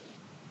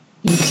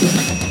 You too.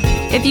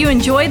 If you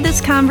enjoyed this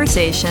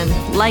conversation,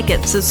 like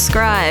it,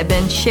 subscribe,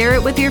 and share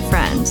it with your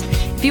friends.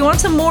 If you want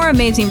some more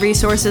amazing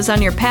resources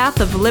on your path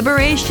of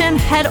liberation,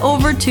 head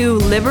over to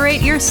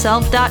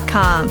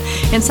liberateyourself.com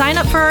and sign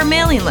up for our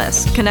mailing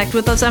list. Connect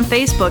with us on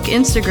Facebook,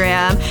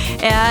 Instagram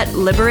at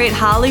Liberate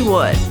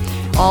Hollywood,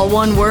 all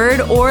one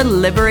word, or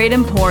Liberate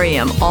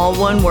Emporium, all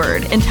one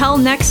word. Until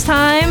next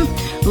time,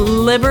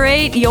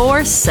 liberate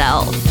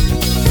yourself.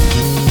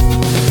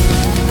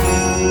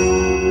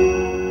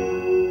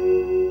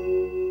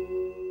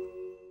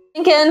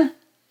 Thinking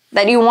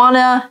that you want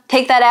to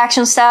take that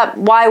action step,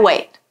 why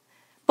wait?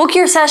 Book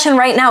your session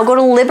right now. Go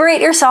to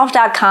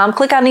liberateyourself.com,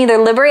 click on either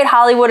Liberate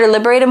Hollywood or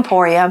Liberate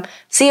Emporium,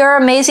 see our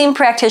amazing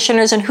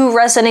practitioners and who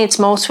resonates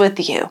most with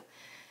you.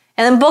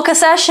 And then book a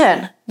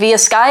session via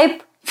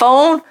Skype,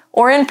 phone,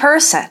 or in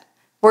person.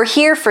 We're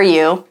here for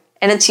you,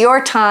 and it's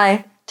your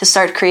time to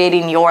start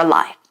creating your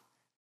life.